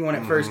big thing when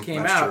it first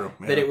came out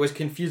that it was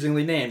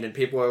confusingly named, and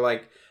people are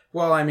like,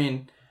 well, I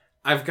mean,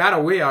 I've got a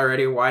Wii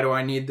already, why do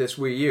I need this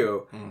Wii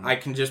U? I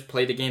can just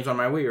play the games on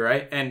my Wii,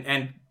 right?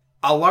 And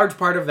a large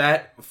part of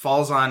that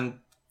falls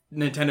on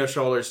Nintendo's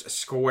shoulders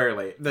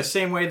squarely. The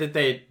same way that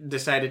they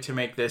decided to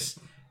make this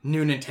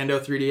new Nintendo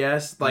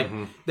 3DS,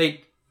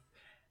 like,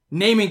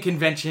 naming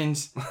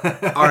conventions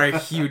are a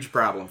huge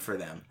problem for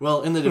them.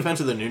 Well, in the defense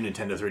of the new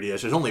Nintendo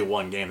 3DS, there's only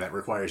one game that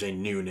requires a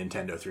new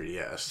Nintendo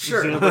 3DS.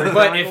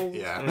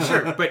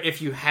 Sure, but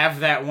if you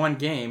have that one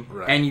game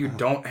and you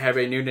don't have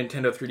a new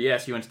Nintendo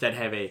 3DS, you instead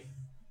have a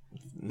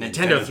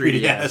Nintendo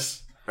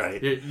 3DS.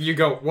 Right. You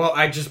go, well,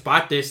 I just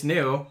bought this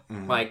new.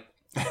 Like,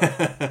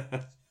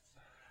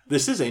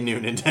 this is a new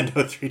Nintendo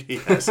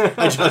 3DS.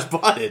 I just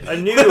bought it. A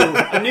new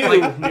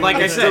like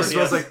I said, It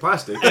smells like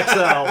plastic.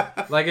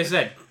 XL. Like I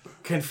said,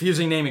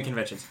 confusing naming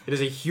conventions. It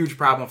is a huge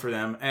problem for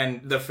them,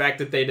 and the fact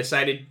that they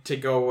decided to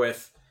go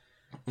with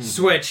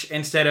Switch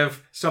instead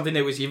of something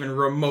that was even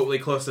remotely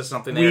close to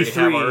something they already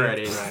have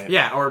already. Right.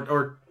 Yeah,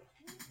 or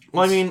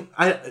well, I mean,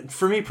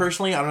 for me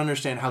personally, I don't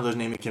understand how those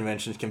naming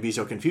conventions can be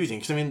so confusing.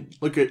 Because, I mean,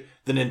 look at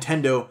the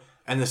Nintendo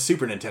and the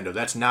Super Nintendo.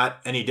 That's not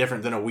any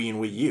different than a Wii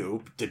and Wii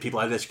U. Did people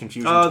have this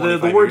confusion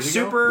 25 the word years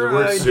ago? super, The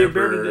word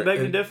super, they beg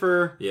to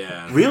differ.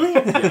 Yeah. Really?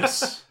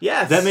 Yes.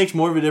 Yes. That makes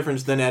more of a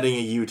difference than adding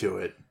a U to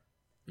it.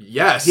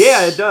 Yes.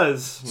 Yeah, it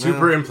does.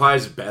 Super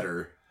implies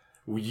better.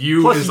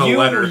 U Plus, is a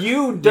letter.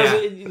 U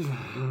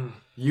doesn't...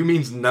 U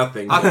means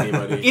nothing to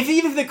anybody.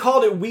 Even if they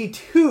called it Wii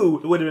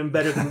 2, it would have been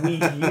better than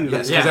Wii U.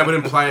 Yes, because that would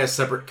imply a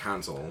separate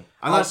console.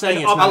 I'm not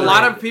saying it's a not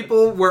lot of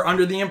people were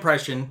under the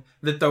impression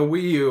that the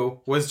Wii U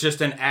was just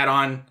an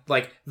add-on,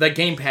 like the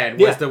gamepad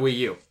was the Wii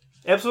U.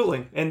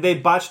 Absolutely. And they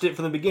botched it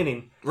from the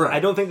beginning. Right. I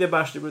don't think they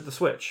botched it with the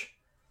Switch.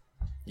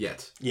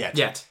 Yet.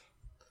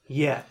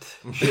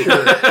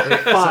 Sure.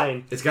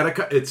 Fine. It's got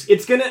a...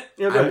 It's gonna...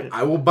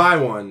 I will buy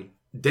one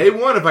day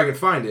one if I can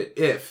find it.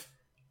 If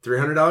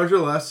 $300 or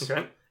less.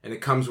 Okay. And it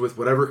comes with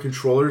whatever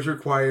controllers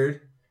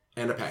required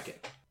and a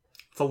packet.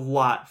 It's a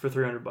lot for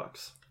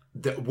 $300.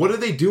 What are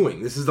they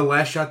doing? This is the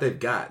last shot they've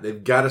got.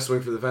 They've got to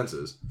swing for the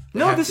fences.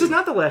 No, this is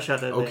not the last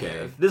shot that they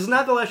have. This is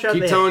not the last shot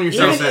Keep they telling have.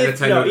 yourself that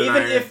Nintendo denier.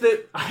 Even if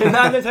the... I'm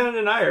not Nintendo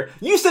denier.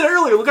 You said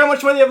earlier, look how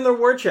much money they have in their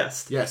war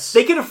chest. Yes.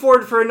 They can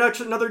afford for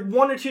another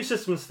one or two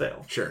systems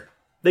fail. Sure.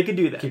 They could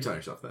do that. Keep telling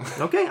yourself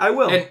that. Okay, I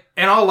will.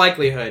 In all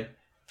likelihood,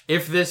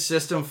 if this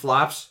system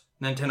flops,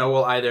 Nintendo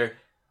will either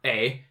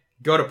A,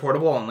 go to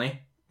portable only,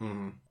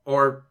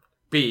 or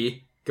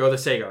B, go the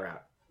Sega route.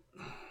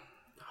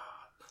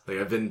 Like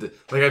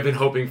I've been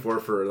hoping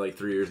for like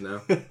 3 years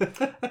now.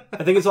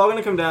 I think it's all going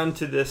to come down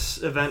to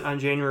this event on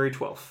January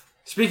 12th.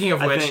 Speaking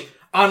of which,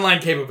 online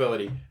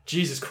capability.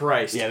 Jesus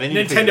Christ. Yeah, they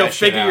need Nintendo, to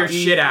figure your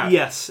shit out.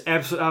 Yes,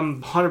 absolutely.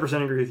 I'm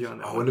 100% agree with you on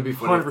that. Oh, wouldn't it be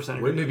funny?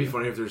 100% Wouldn't it be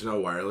funny if there's no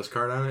wireless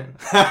card on it?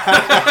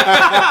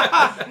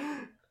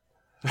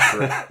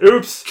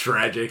 Oops.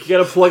 Tragic. You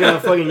got to plug in a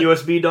fucking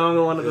USB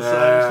dongle onto the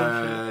side or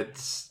something.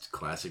 That's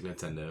classic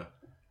Nintendo.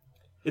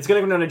 It's going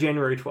to come down to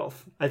January 12th.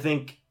 I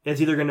think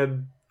it's either going to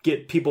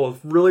get people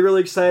really,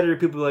 really excited or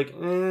people like,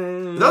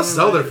 They'll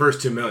sell their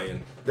first 2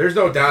 million. There's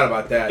no doubt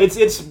about that.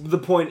 It's the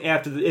point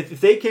after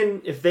if they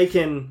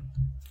can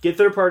get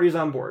third parties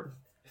on board.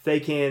 If they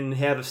can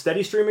have a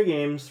steady stream of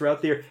games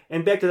throughout the year,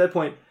 and back to that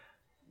point,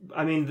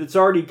 I mean, it's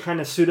already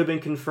kind of pseudo been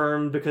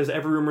confirmed because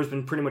every rumor's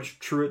been pretty much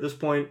true at this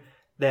point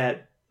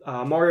that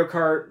Mario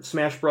Kart,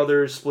 Smash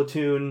Brothers,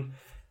 Splatoon,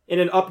 in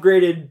an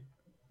upgraded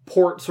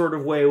port sort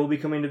of way, will be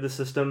coming to the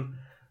system.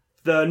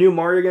 The new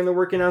Mario game they're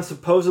working on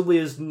supposedly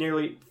is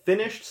nearly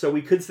finished, so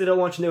we could see that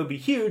launch and it would be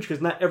huge because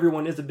not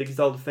everyone is a big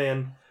Zelda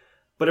fan,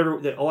 but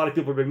a lot of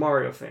people are big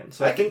Mario fans.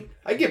 So I think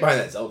I get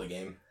behind that Zelda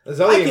game. That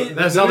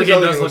Zelda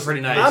game does look pretty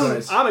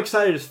nice. I'm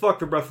excited as fuck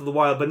for Breath of the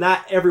Wild, but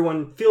not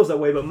everyone feels that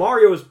way. But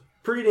Mario is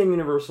pretty damn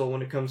universal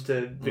when it comes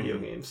to video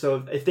games.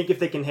 So I think if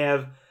they can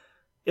have,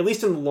 at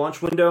least in the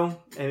launch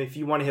window, and if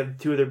you want to have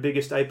two of their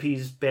biggest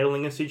IPs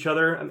battling against each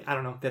other, I mean, I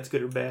don't know if that's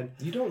good or bad.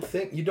 You don't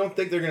think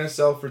they're going to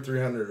sell for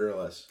 $300 or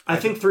less? I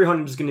think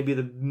 $300 is going to be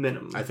the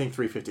minimum. I think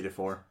 $350 to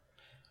 $400.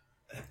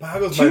 It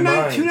boggles my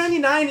mind.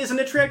 $299 is an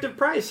attractive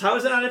price. How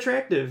is it not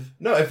attractive?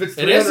 No, if it's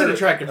 $300, it is an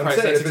attractive price.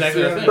 That's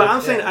exactly the thing. But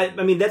I'm saying,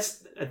 I mean,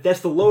 that's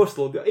the lowest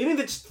they'll go. Even if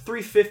it's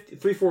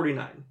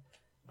 $349,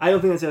 I don't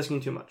think that's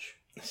asking too much.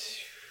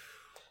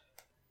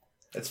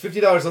 That's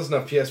 $50 less than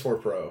a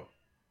PS4 Pro.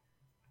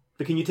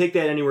 But can you take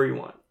that anywhere you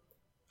want?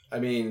 I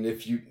mean,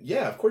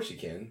 of course you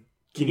can.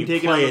 You can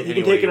take it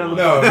on the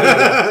No.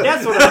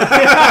 That's what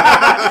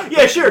I'm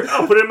Yeah, sure.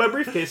 I'll put it in my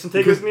briefcase and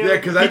take it with me. Yeah,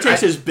 because he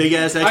takes his big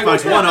ass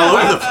Xbox One all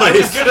over the place. I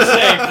was gonna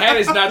say, Pat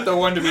is not the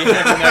one to be having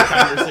that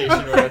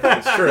conversation with.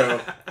 It's true.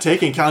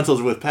 Taking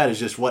consoles with Pat is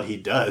just what he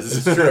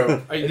does. It's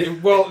true.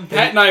 Well,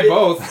 Pat and I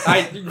both.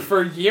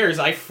 For years,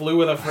 I flew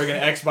with a friggin'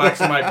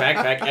 Xbox in my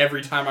backpack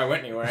every time I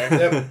went anywhere.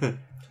 Yep.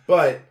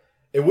 But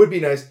it would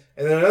be nice.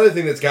 And then another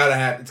thing that's gotta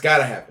happen. It's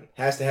gotta happen.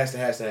 Has to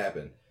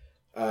happen.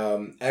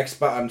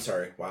 Xbox. I'm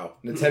sorry. Wow.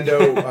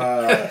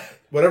 Nintendo.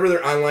 Whatever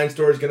their online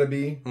store is going to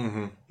be.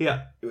 Mm-hmm.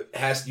 Yeah. You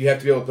have to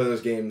be able to play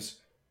those games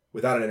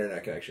without an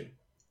internet connection.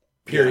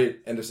 Period.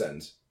 Yeah. End of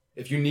sentence.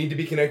 If you need to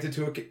be connected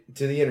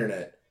to the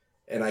internet,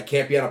 and I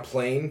can't be on a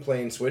plane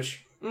playing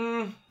Switch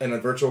and a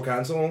virtual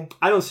console,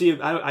 I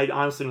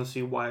honestly don't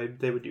see why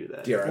they would do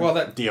that. DRM. Well,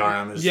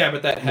 DRM is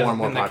but that hasn't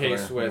more been the popular.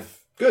 case with.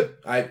 Good.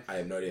 I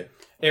have no idea.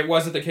 It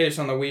wasn't the case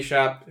on the Wii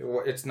Shop.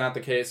 It's not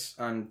the case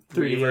on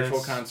 3D 3DS.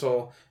 Virtual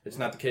Console. It's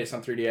not the case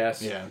on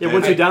 3DS. Yeah.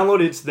 Once you download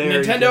it, it's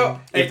there. Nintendo.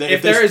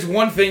 If there is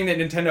one thing that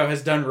Nintendo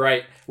has done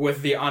right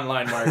with the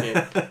online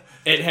market,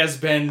 it has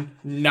been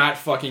not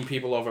fucking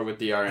people over with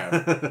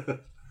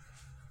DRM.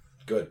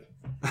 Good.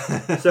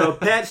 So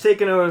Pat's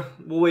taking a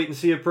we'll wait and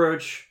see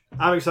approach.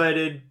 I'm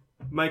excited.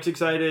 Mike's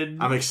excited.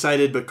 I'm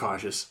excited but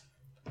cautious.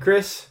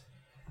 Chris?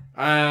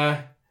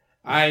 I'm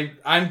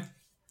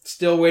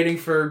still waiting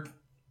for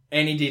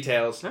any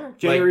details. Right,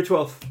 January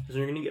 12th is when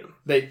you're going to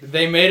get them.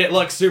 They made it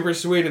look super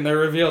sweet in their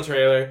reveal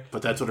trailer.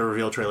 But that's what a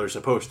reveal trailer is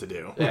supposed to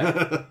do.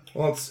 Yeah.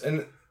 Well,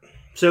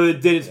 so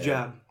it did its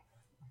job.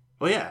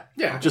 Well, yeah.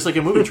 Yeah. Just like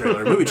a movie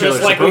trailer. A movie trailer Just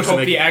is like we supposed to hope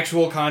make the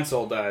actual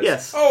console does.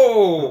 Yes.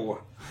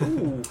 Oh!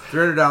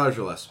 $300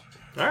 or less.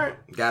 All right.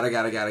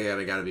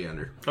 Gotta be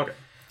under. Okay.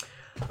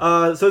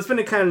 So it's been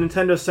a kind of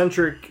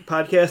Nintendo-centric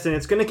podcast, and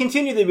it's going to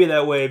continue to be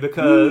that way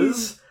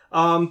because...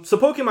 so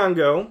Pokemon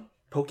Go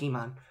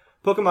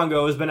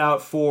has been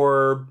out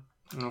for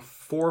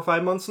 4 or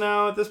 5 months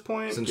now at this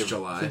point. Since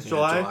July.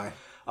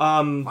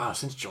 Wow,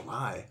 since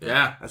July.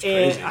 Yeah. That's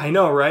crazy. I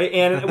know, right?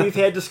 And we've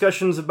had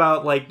discussions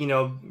about, like,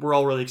 we're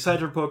all really excited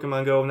for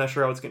Pokemon Go. I'm not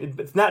sure how it's going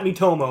to... It's not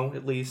Miitomo,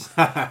 at least.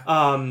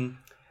 Now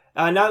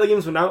the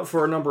game's been out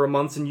for a number of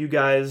months, and you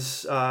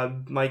guys,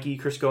 Mikey,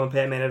 Crisco, and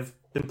Patman have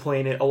been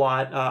playing it a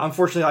lot.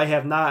 Unfortunately, I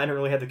have not. I don't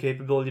really have the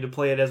capability to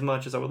play it as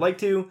much as I would like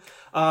to.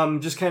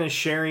 Just kind of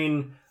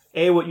sharing...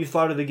 what you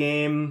thought of the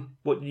game,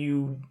 what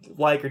you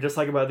like or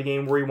dislike about the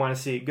game, where you want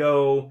to see it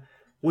go.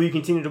 Will you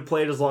continue to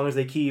play it as long as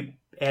they keep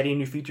adding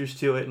new features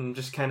to it, and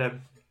just kind of,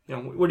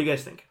 what do you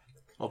guys think?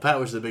 Well, Pat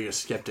was the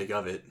biggest skeptic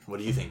of it. What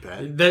do you think,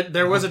 Pat?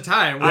 There was a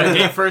time when the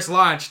game first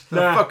launched.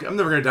 Fuck, I'm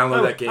never going to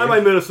download that game. I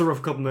might miss for a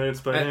couple minutes,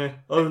 but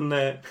other than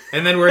that.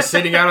 And then we're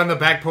sitting out on the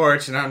back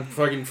porch, and I'm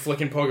fucking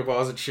flicking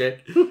Pokeballs and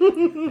shit.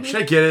 Should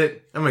I get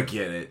it? I'm going to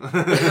get it.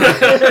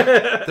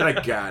 Then I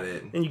got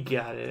it. And you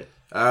got it.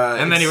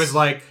 And then he was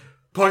like,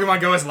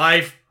 Pokemon Go is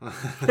life.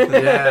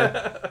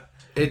 Yeah.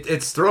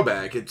 It's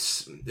throwback. It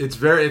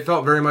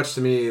felt very much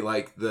to me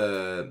like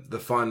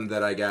the fun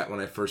that I got when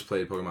I first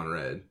played Pokemon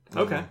Red.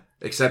 Okay.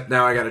 Except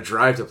now I got to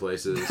drive to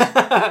places.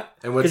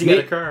 And what's you neat,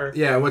 got a car.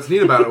 Yeah, what's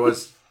neat about it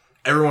was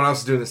everyone else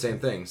is doing the same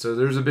thing. So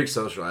there's a big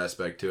social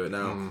aspect to it.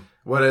 Now,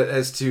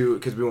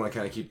 because we want to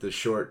kind of keep this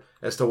short,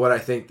 as to what I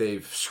think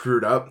they've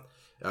screwed up.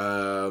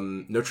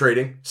 No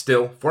trading.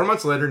 Still, 4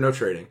 months later, no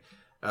trading.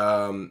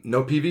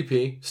 No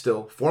PvP.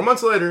 Still, 4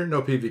 months later,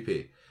 no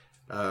PvP.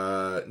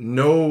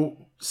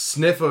 No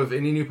sniff of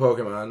any new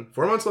Pokemon.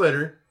 4 months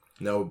later,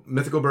 no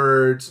mythical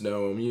birds,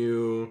 no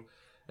Mew.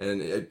 And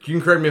you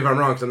can correct me if I'm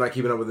wrong, because I'm not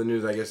keeping up with the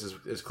news, I guess,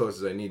 as close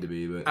as I need to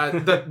be.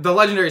 But the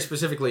legendary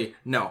specifically,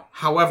 no.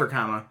 However,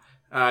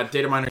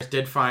 data miners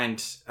did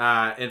find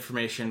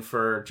information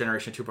for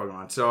Generation 2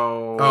 Pokemon.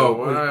 So...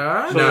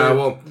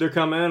 they're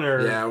coming,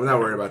 or... Yeah, we're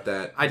not worried about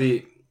that.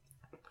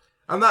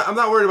 I'm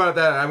not worried about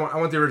that. I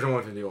want the original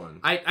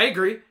 151. I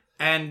agree,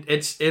 and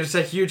it's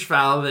a huge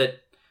foul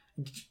that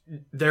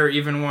there are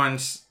even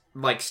ones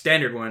like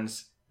standard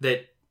ones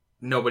that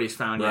nobody's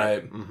found yet.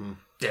 Right. Mm-hmm.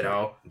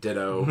 Ditto.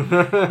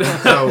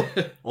 So,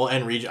 well,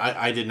 and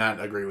I did not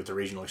agree with the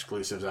regional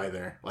exclusives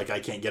either. Like, I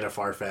can't get a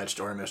Farfetch'd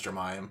or a Mr.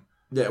 Mime.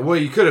 yeah, well,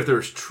 you could if there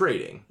was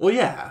trading. Well,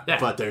 yeah.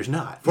 But there's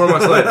not. 4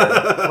 months later.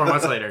 4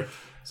 months later.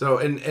 So,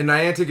 and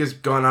Niantic has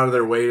gone out of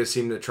their way to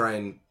seem to try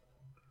and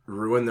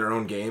ruin their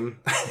own game.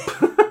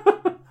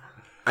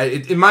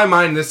 In my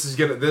mind, this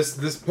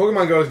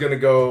Pokemon Go is gonna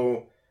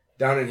go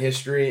down in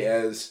history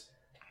as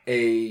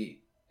a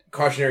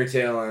cautionary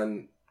tale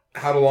on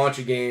how to launch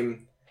a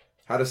game,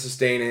 how to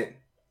sustain it,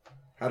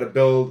 how to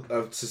build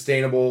a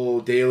sustainable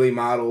daily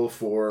model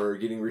for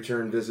getting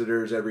return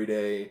visitors every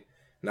day,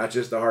 not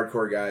just the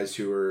hardcore guys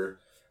who are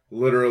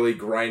literally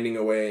grinding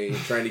away,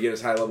 trying to get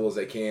as high level as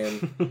they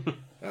can.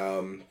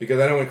 Because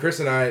I know when Chris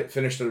and I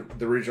finished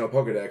the regional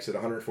Pokedex at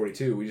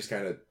 142, we just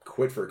kind of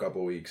quit for a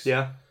couple weeks.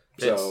 Yeah.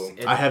 So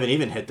I haven't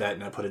even hit that,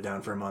 and I put it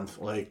down for a month.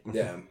 Like,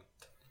 yeah.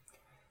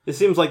 It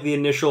seems like the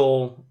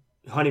initial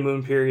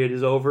honeymoon period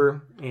is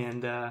over,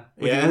 and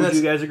would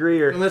you guys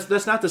agree? Or and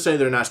that's not to say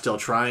they're not still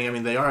trying. I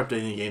mean, they are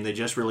updating the game. They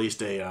just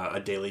released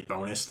a daily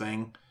bonus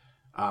thing,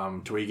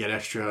 to where you get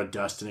extra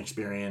dust and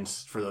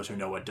experience for those who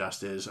know what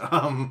dust is.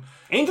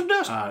 Angel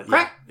Dust,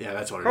 crack. Yeah,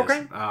 that's what it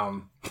is.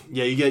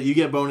 Yeah, you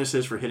get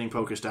bonuses for hitting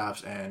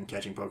Pokestops and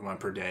catching Pokemon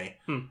per day,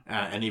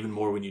 and even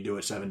more when you do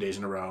it 7 days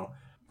in a row.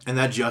 And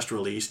that just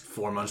released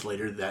 4 months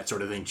later. That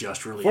sort of thing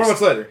just released 4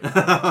 months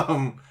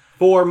later.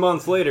 4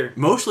 months later.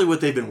 Mostly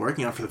what they've been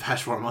working on for the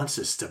past 4 months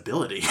is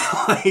stability.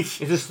 Like,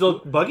 is it still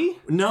buggy?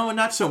 No,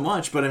 not so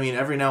much. But I mean,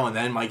 every now and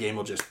then my game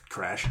will just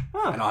crash,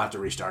 and I'll have to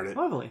restart it.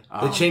 Lovely.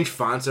 They change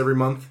fonts every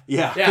month.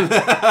 Yeah.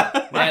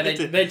 Yeah,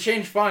 they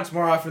change fonts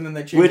more often than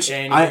they change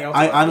anything else.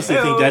 I honestly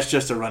think that's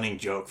just a running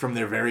joke from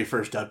their very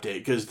first update,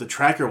 because the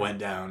tracker went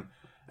down,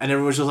 and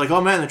everyone's just like,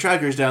 "Oh man, the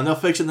tracker's down. They'll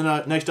fix it in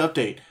the next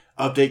update."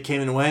 Update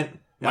came and went.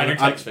 Minor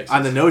text fixes.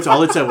 On the notes,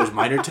 all it said was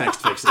minor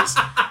text fixes.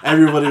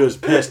 Everybody was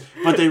pissed,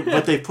 but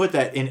they put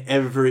that in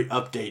every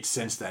update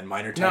since then.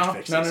 Minor text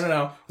fixes.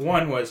 No.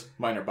 One was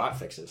minor bot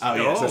fixes. Oh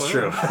yes, that's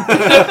true.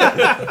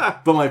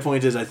 But my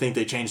point is, I think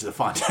they changed the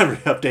font every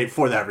update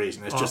for that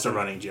reason. It's just a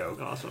running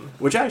joke. Awesome.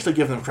 Which I actually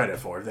give them credit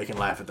for. They can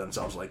laugh at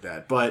themselves like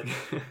that, but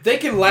they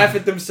can laugh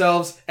at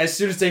themselves as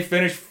soon as they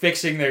finish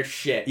fixing their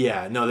shit.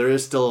 Yeah, no, there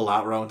is still a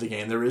lot wrong with the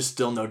game. There is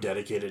still no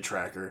dedicated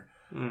tracker.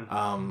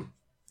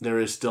 There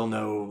is still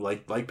no,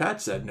 like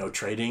Pat said, no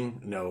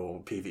trading,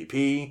 no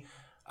PvP.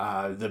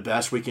 The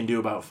best we can do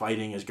about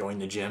fighting is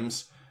going to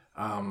gyms.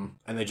 And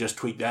they just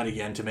tweaked that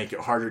again to make it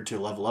harder to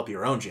level up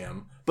your own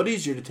gym, but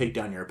easier to take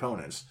down your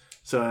opponents.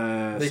 So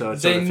it's sort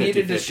of 50-50.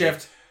 Needed to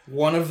shift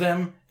one of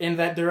them in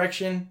that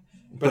direction,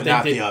 but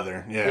not the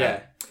other. Yeah.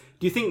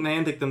 Do you think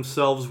Niantic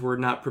themselves were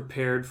not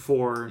prepared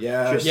for the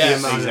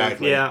amount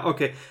exactly. Yeah,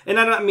 okay. And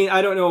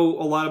I don't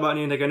know a lot about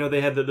Niantic. I know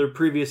they had their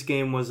previous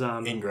game was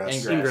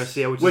Ingress.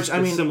 Yeah, which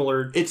is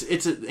similar.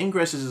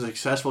 Ingress is a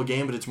successful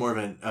game, but it's more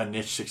of a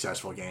niche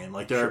successful game.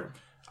 Like there are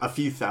a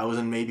few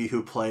thousand maybe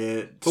who play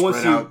it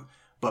spread out.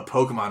 But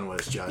Pokemon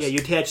was just you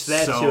attach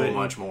that so to it,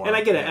 much more. And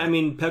I get it. I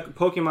mean,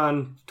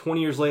 Pokemon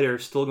 20 years later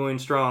still going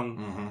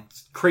strong,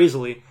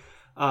 crazily.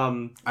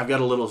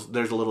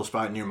 There's a little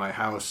spot near my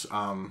house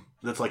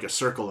that's like a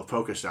circle of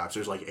Pokestops.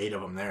 There's like 8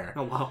 of them there.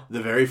 Oh, wow.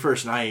 The very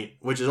first night,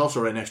 which is also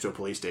right next to a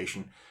police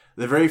station,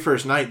 the very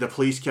first night, the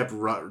police kept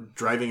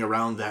driving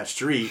around that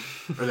street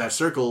or that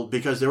circle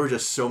because there were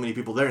just so many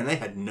people there, and they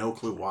had no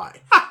clue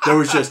why. There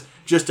was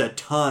just a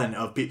ton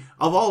of people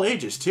of all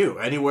ages too,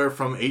 anywhere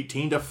from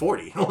 18 to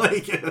 40.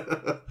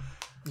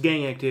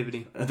 Gang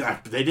activity.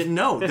 They didn't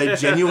know. They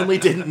genuinely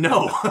didn't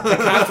know. The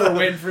cops were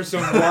waiting for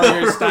some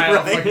warrior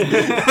style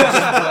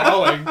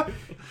fucking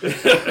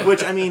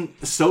Which, I mean,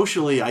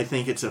 socially, I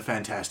think it's a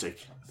fantastic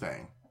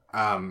thing.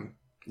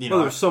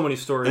 There's so many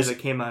stories that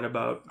came out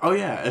about. Oh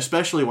yeah,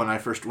 especially when I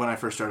first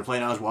started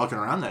playing, I was walking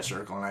around that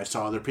circle and I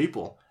saw other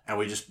people, and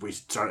we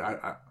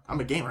started. I'm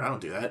a gamer. I don't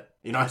do that.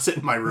 I sit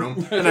in my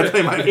room and I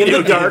play my video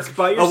in the dark games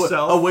by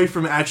yourself, away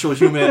from actual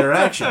human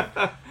interaction.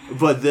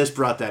 But this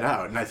brought that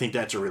out, and I think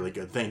that's a really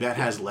good thing. That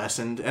has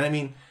lessened, and I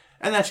mean,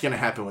 and that's going to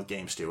happen with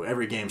games too.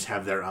 Every games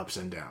have their ups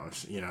and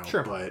downs,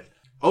 Sure. But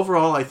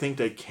overall, I think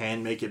they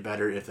can make it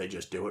better if they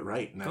just do it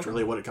right, and that's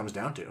really what it comes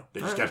down to.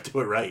 They just got to do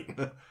it right.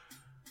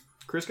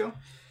 Crisco?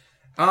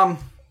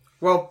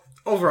 Well,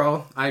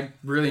 overall, I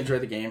really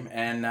enjoyed the game,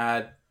 and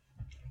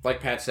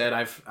like Pat said,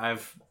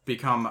 I've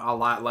become a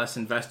lot less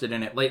invested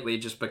in it lately,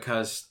 just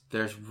because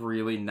there's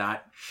really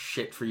not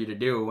shit for you to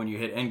do when you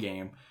hit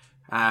endgame.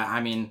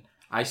 I mean,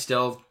 I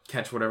still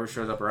catch whatever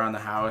shows up around the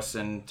house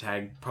and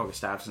tag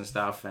Pokestops and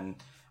stuff, and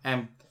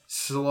am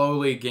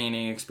slowly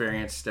gaining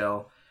experience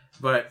still,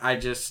 but I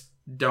just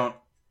don't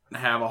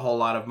have a whole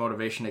lot of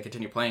motivation to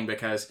continue playing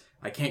because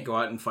I can't go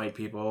out and fight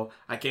people.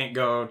 I can't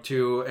go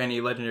to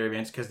any legendary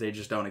events because they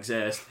just don't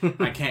exist.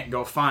 I can't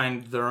go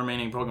find the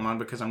remaining Pokemon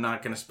because I'm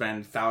not going to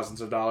spend thousands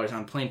of dollars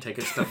on plane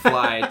tickets to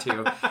fly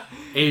to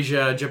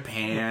Asia,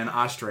 Japan,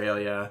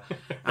 Australia.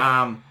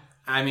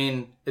 I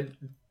mean,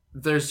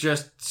 there's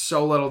just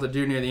so little to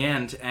do near the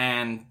end.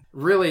 And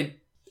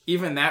really,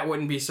 even that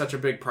wouldn't be such a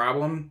big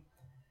problem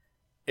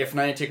if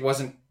Niantic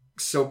wasn't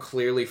so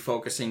clearly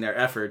focusing their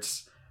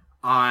efforts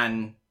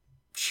on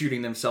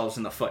shooting themselves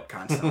in the foot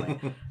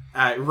constantly.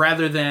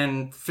 Rather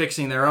than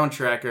fixing their own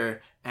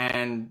tracker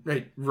and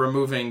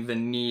removing the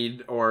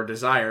need or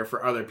desire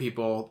for other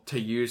people to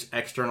use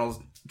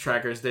external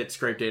trackers that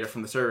scrape data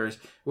from the servers,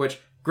 which,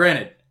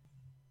 granted,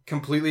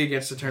 completely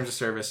against the terms of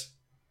service.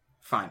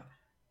 Fine.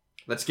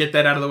 Let's get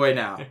that out of the way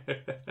now.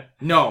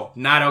 No,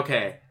 not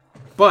okay.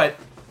 But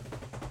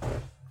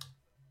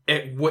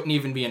it wouldn't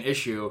even be an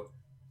issue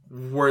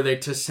were they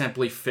to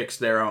simply fix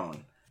their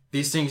own.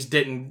 These things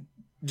didn't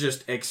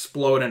just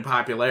explode in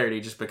popularity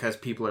just because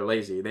people are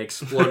lazy. They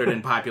exploded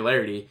in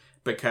popularity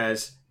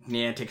because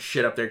Niantic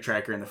shit up their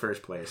tracker in the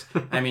first place.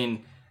 I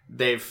mean,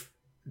 they've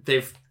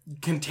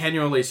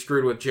continually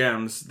screwed with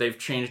gems. They've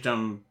changed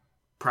them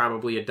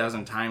probably a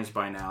dozen times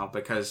by now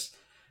because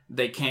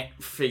they can't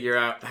figure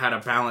out how to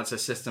balance a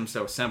system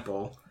so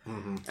simple.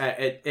 Mm-hmm.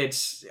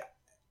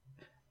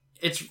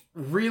 It's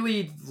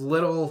really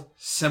little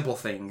simple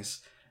things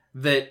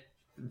that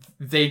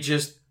they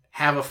just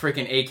have a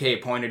freaking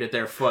AK pointed at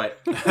their foot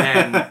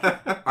and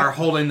are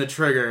holding the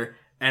trigger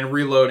and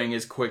reloading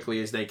as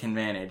quickly as they can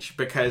manage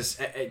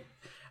because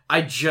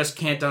I just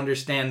can't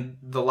understand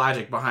the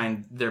logic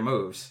behind their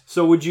moves.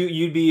 So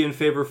you'd be in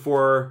favor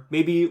for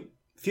maybe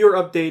fewer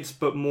updates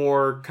but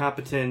more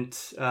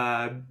competent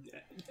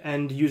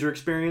end user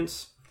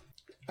experience?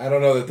 I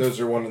don't know that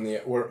those are one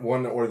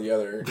or the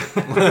other.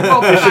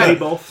 Well, they should be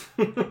both.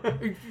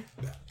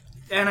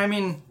 And I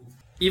mean,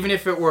 even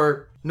if it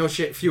were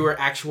fewer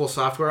actual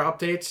software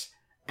updates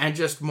and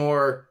just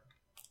more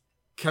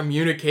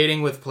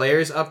communicating with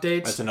players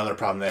updates. That's another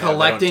problem they have.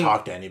 They don't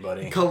talk to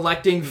anybody.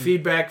 Collecting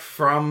feedback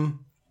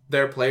from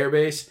their player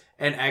base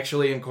and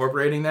actually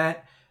incorporating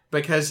that.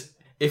 Because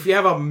if you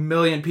have 1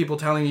 million people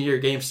telling you your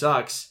game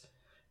sucks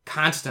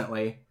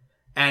constantly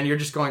and you're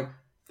just going,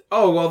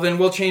 oh, well, then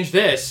we'll change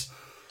this.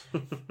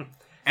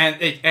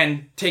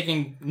 and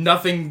taking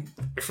nothing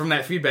from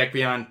that feedback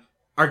beyond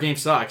our game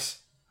sucks.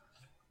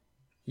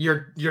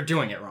 You're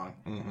doing it wrong.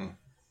 Mm-hmm.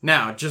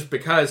 Now, just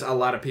because a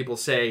lot of people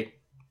say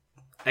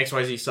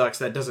XYZ sucks,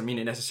 that doesn't mean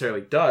it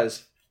necessarily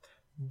does.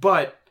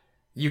 But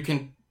you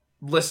can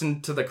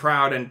listen to the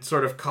crowd and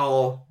sort of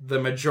call the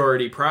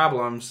majority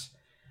problems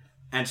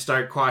and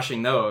start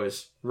quashing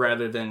those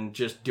rather than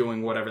just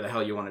doing whatever the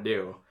hell you want to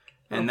do.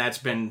 And that's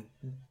been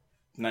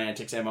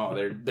Niantic's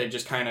MO. They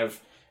just kind of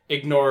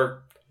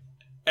ignore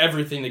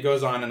everything that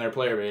goes on in their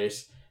player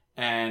base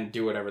and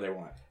do whatever they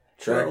want.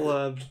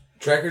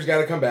 Trackers got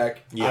to come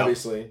back,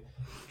 obviously.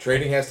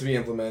 Trading has to be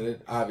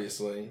implemented,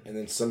 obviously. And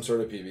then some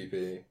sort of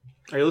PvP.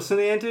 Are you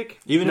listening to Niantic?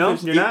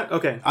 You're not?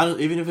 Okay.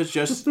 Even if it's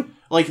just...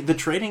 like, the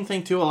trading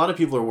thing, too, a lot of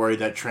people are worried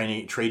that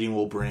trading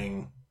will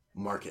bring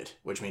market,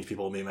 which means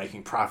people will be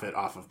making profit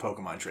off of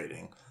Pokemon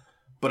trading.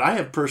 But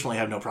I personally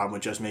have no problem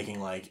with just making,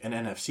 like, an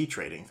NFC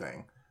trading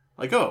thing.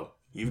 Like, oh,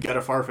 you've got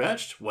a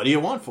Farfetch'd? What do you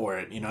want for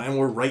it? And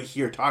we're right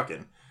here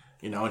talking,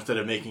 instead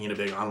of making it a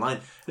big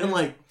online. And,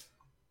 like...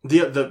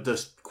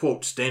 The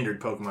quote standard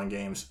Pokemon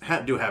games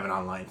do have an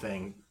online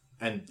thing,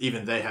 and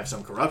even they have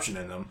some corruption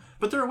in them,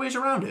 but there are ways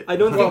around it. I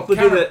don't think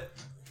they'll do that.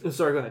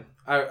 Sorry, go ahead.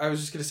 I was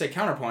just going to say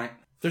counterpoint.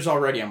 There's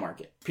already a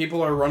market.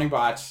 People are running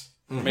bots,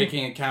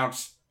 making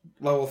accounts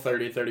level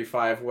 30,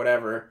 35,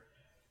 whatever,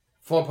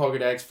 full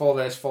Pokedex, full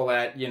this, full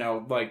that,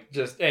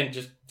 just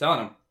telling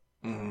them.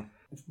 Mm-hmm.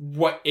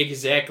 What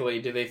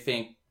exactly do they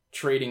think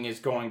trading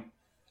is going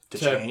to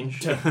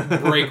change?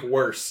 To break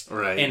worse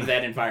right. in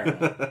that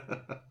environment?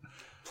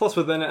 Plus,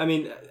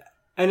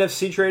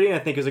 NFC trading, I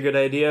think, is a good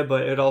idea,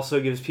 but it also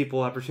gives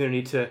people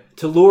opportunity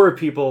to lure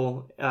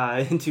people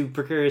into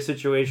precarious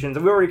situations.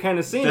 And we've already kind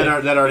of seen it.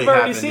 That already happened. We've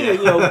already seen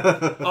it.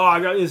 I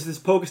got this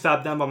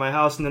Pokestop down by my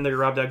house, and then they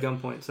robbed at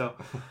gunpoint. So,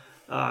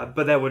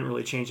 but that wouldn't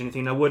really change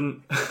anything. I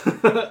wouldn't.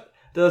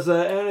 Does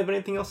anyone have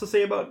anything else to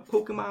say about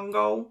Pokemon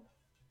Go?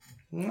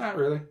 Not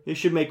really. You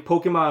should make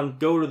Pokemon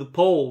go to the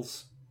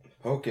polls.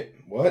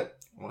 What?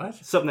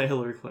 Something that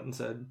Hillary Clinton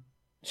said.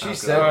 She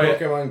said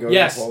Pokemon Go to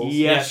the polls?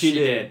 Yes, she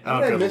did.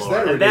 Oh, good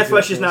Lord. And that's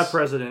why she's not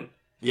president.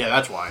 Yeah,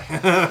 that's why.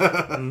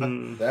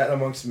 That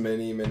amongst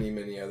many, many,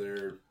 many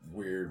other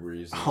weird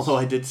reasons. Although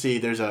I did see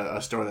there's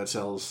a store that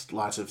sells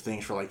lots of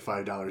things for like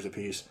 $5 a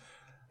piece,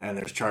 and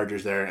there's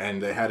chargers there,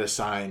 and they had a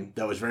sign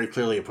that was very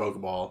clearly a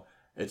Pokeball.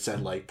 It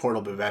said, like,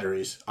 portable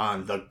batteries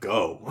on the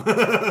go.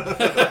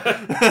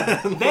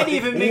 That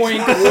even makes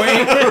wink,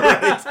 wink.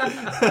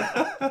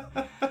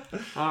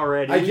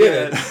 Alrighty. I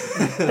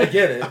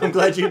get it. I'm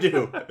glad you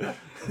do.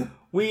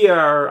 We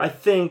are, I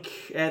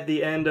think, at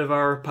the end of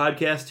our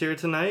podcast here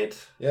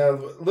tonight. Yeah,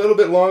 a little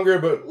bit longer,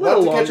 but a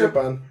lot to catch up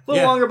on. A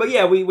little longer, but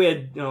yeah, we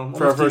had,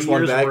 for our first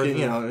one back,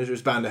 it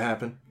was bound to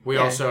happen. We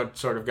also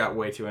sort of got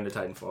way too into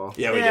Titanfall.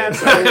 Yeah, we Yeah,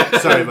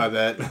 did. Sorry about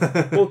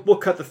that. We'll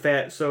cut the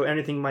fat, so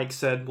anything Mike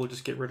said, we'll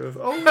just get rid of.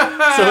 Oh,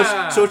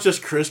 So it's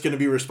just Chris going to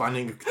be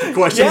responding to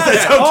questions. yeah.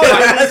 That's Oh, okay.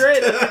 that'd be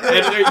great.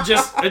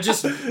 It's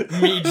just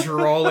me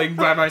drooling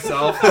by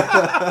myself.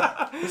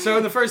 So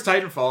in the first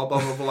Titanfall, blah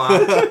blah blah.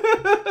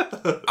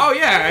 Oh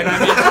yeah, and I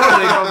mean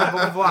totally blah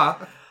blah blah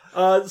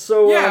blah.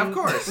 So Yeah, of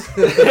course.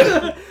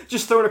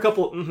 just throwing a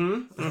couple.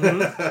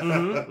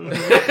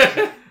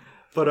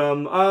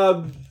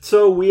 But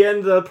so we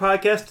end the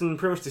podcast in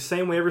pretty much the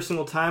same way every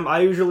single time. I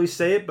usually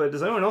say it, but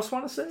does anyone else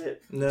want to say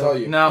it? It's all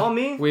you. No, All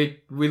me?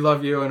 We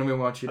love you and we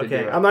want you to do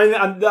Okay, it.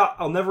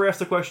 I'll never ask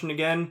the question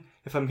again.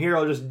 If I'm here,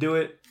 I'll just do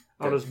it.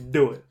 I'll just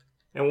do it.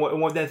 And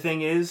what that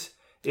thing is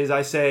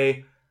I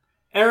say,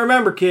 and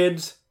remember,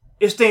 kids,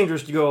 it's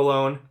dangerous to go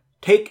alone.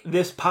 Take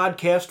this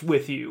podcast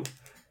with you.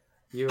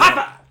 High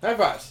five! High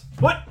fives.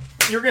 What?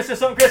 You were gonna say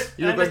something, Chris?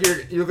 You look like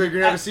you're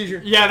gonna have a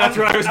seizure. Yeah, that's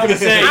what I was gonna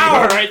say. You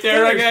Ow! were right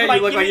there, Finish, okay? Mike,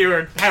 You look give like me- you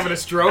were having a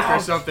stroke or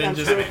something. I'm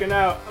Just stroking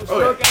out. I'm Oh,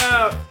 yeah. stroking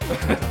out.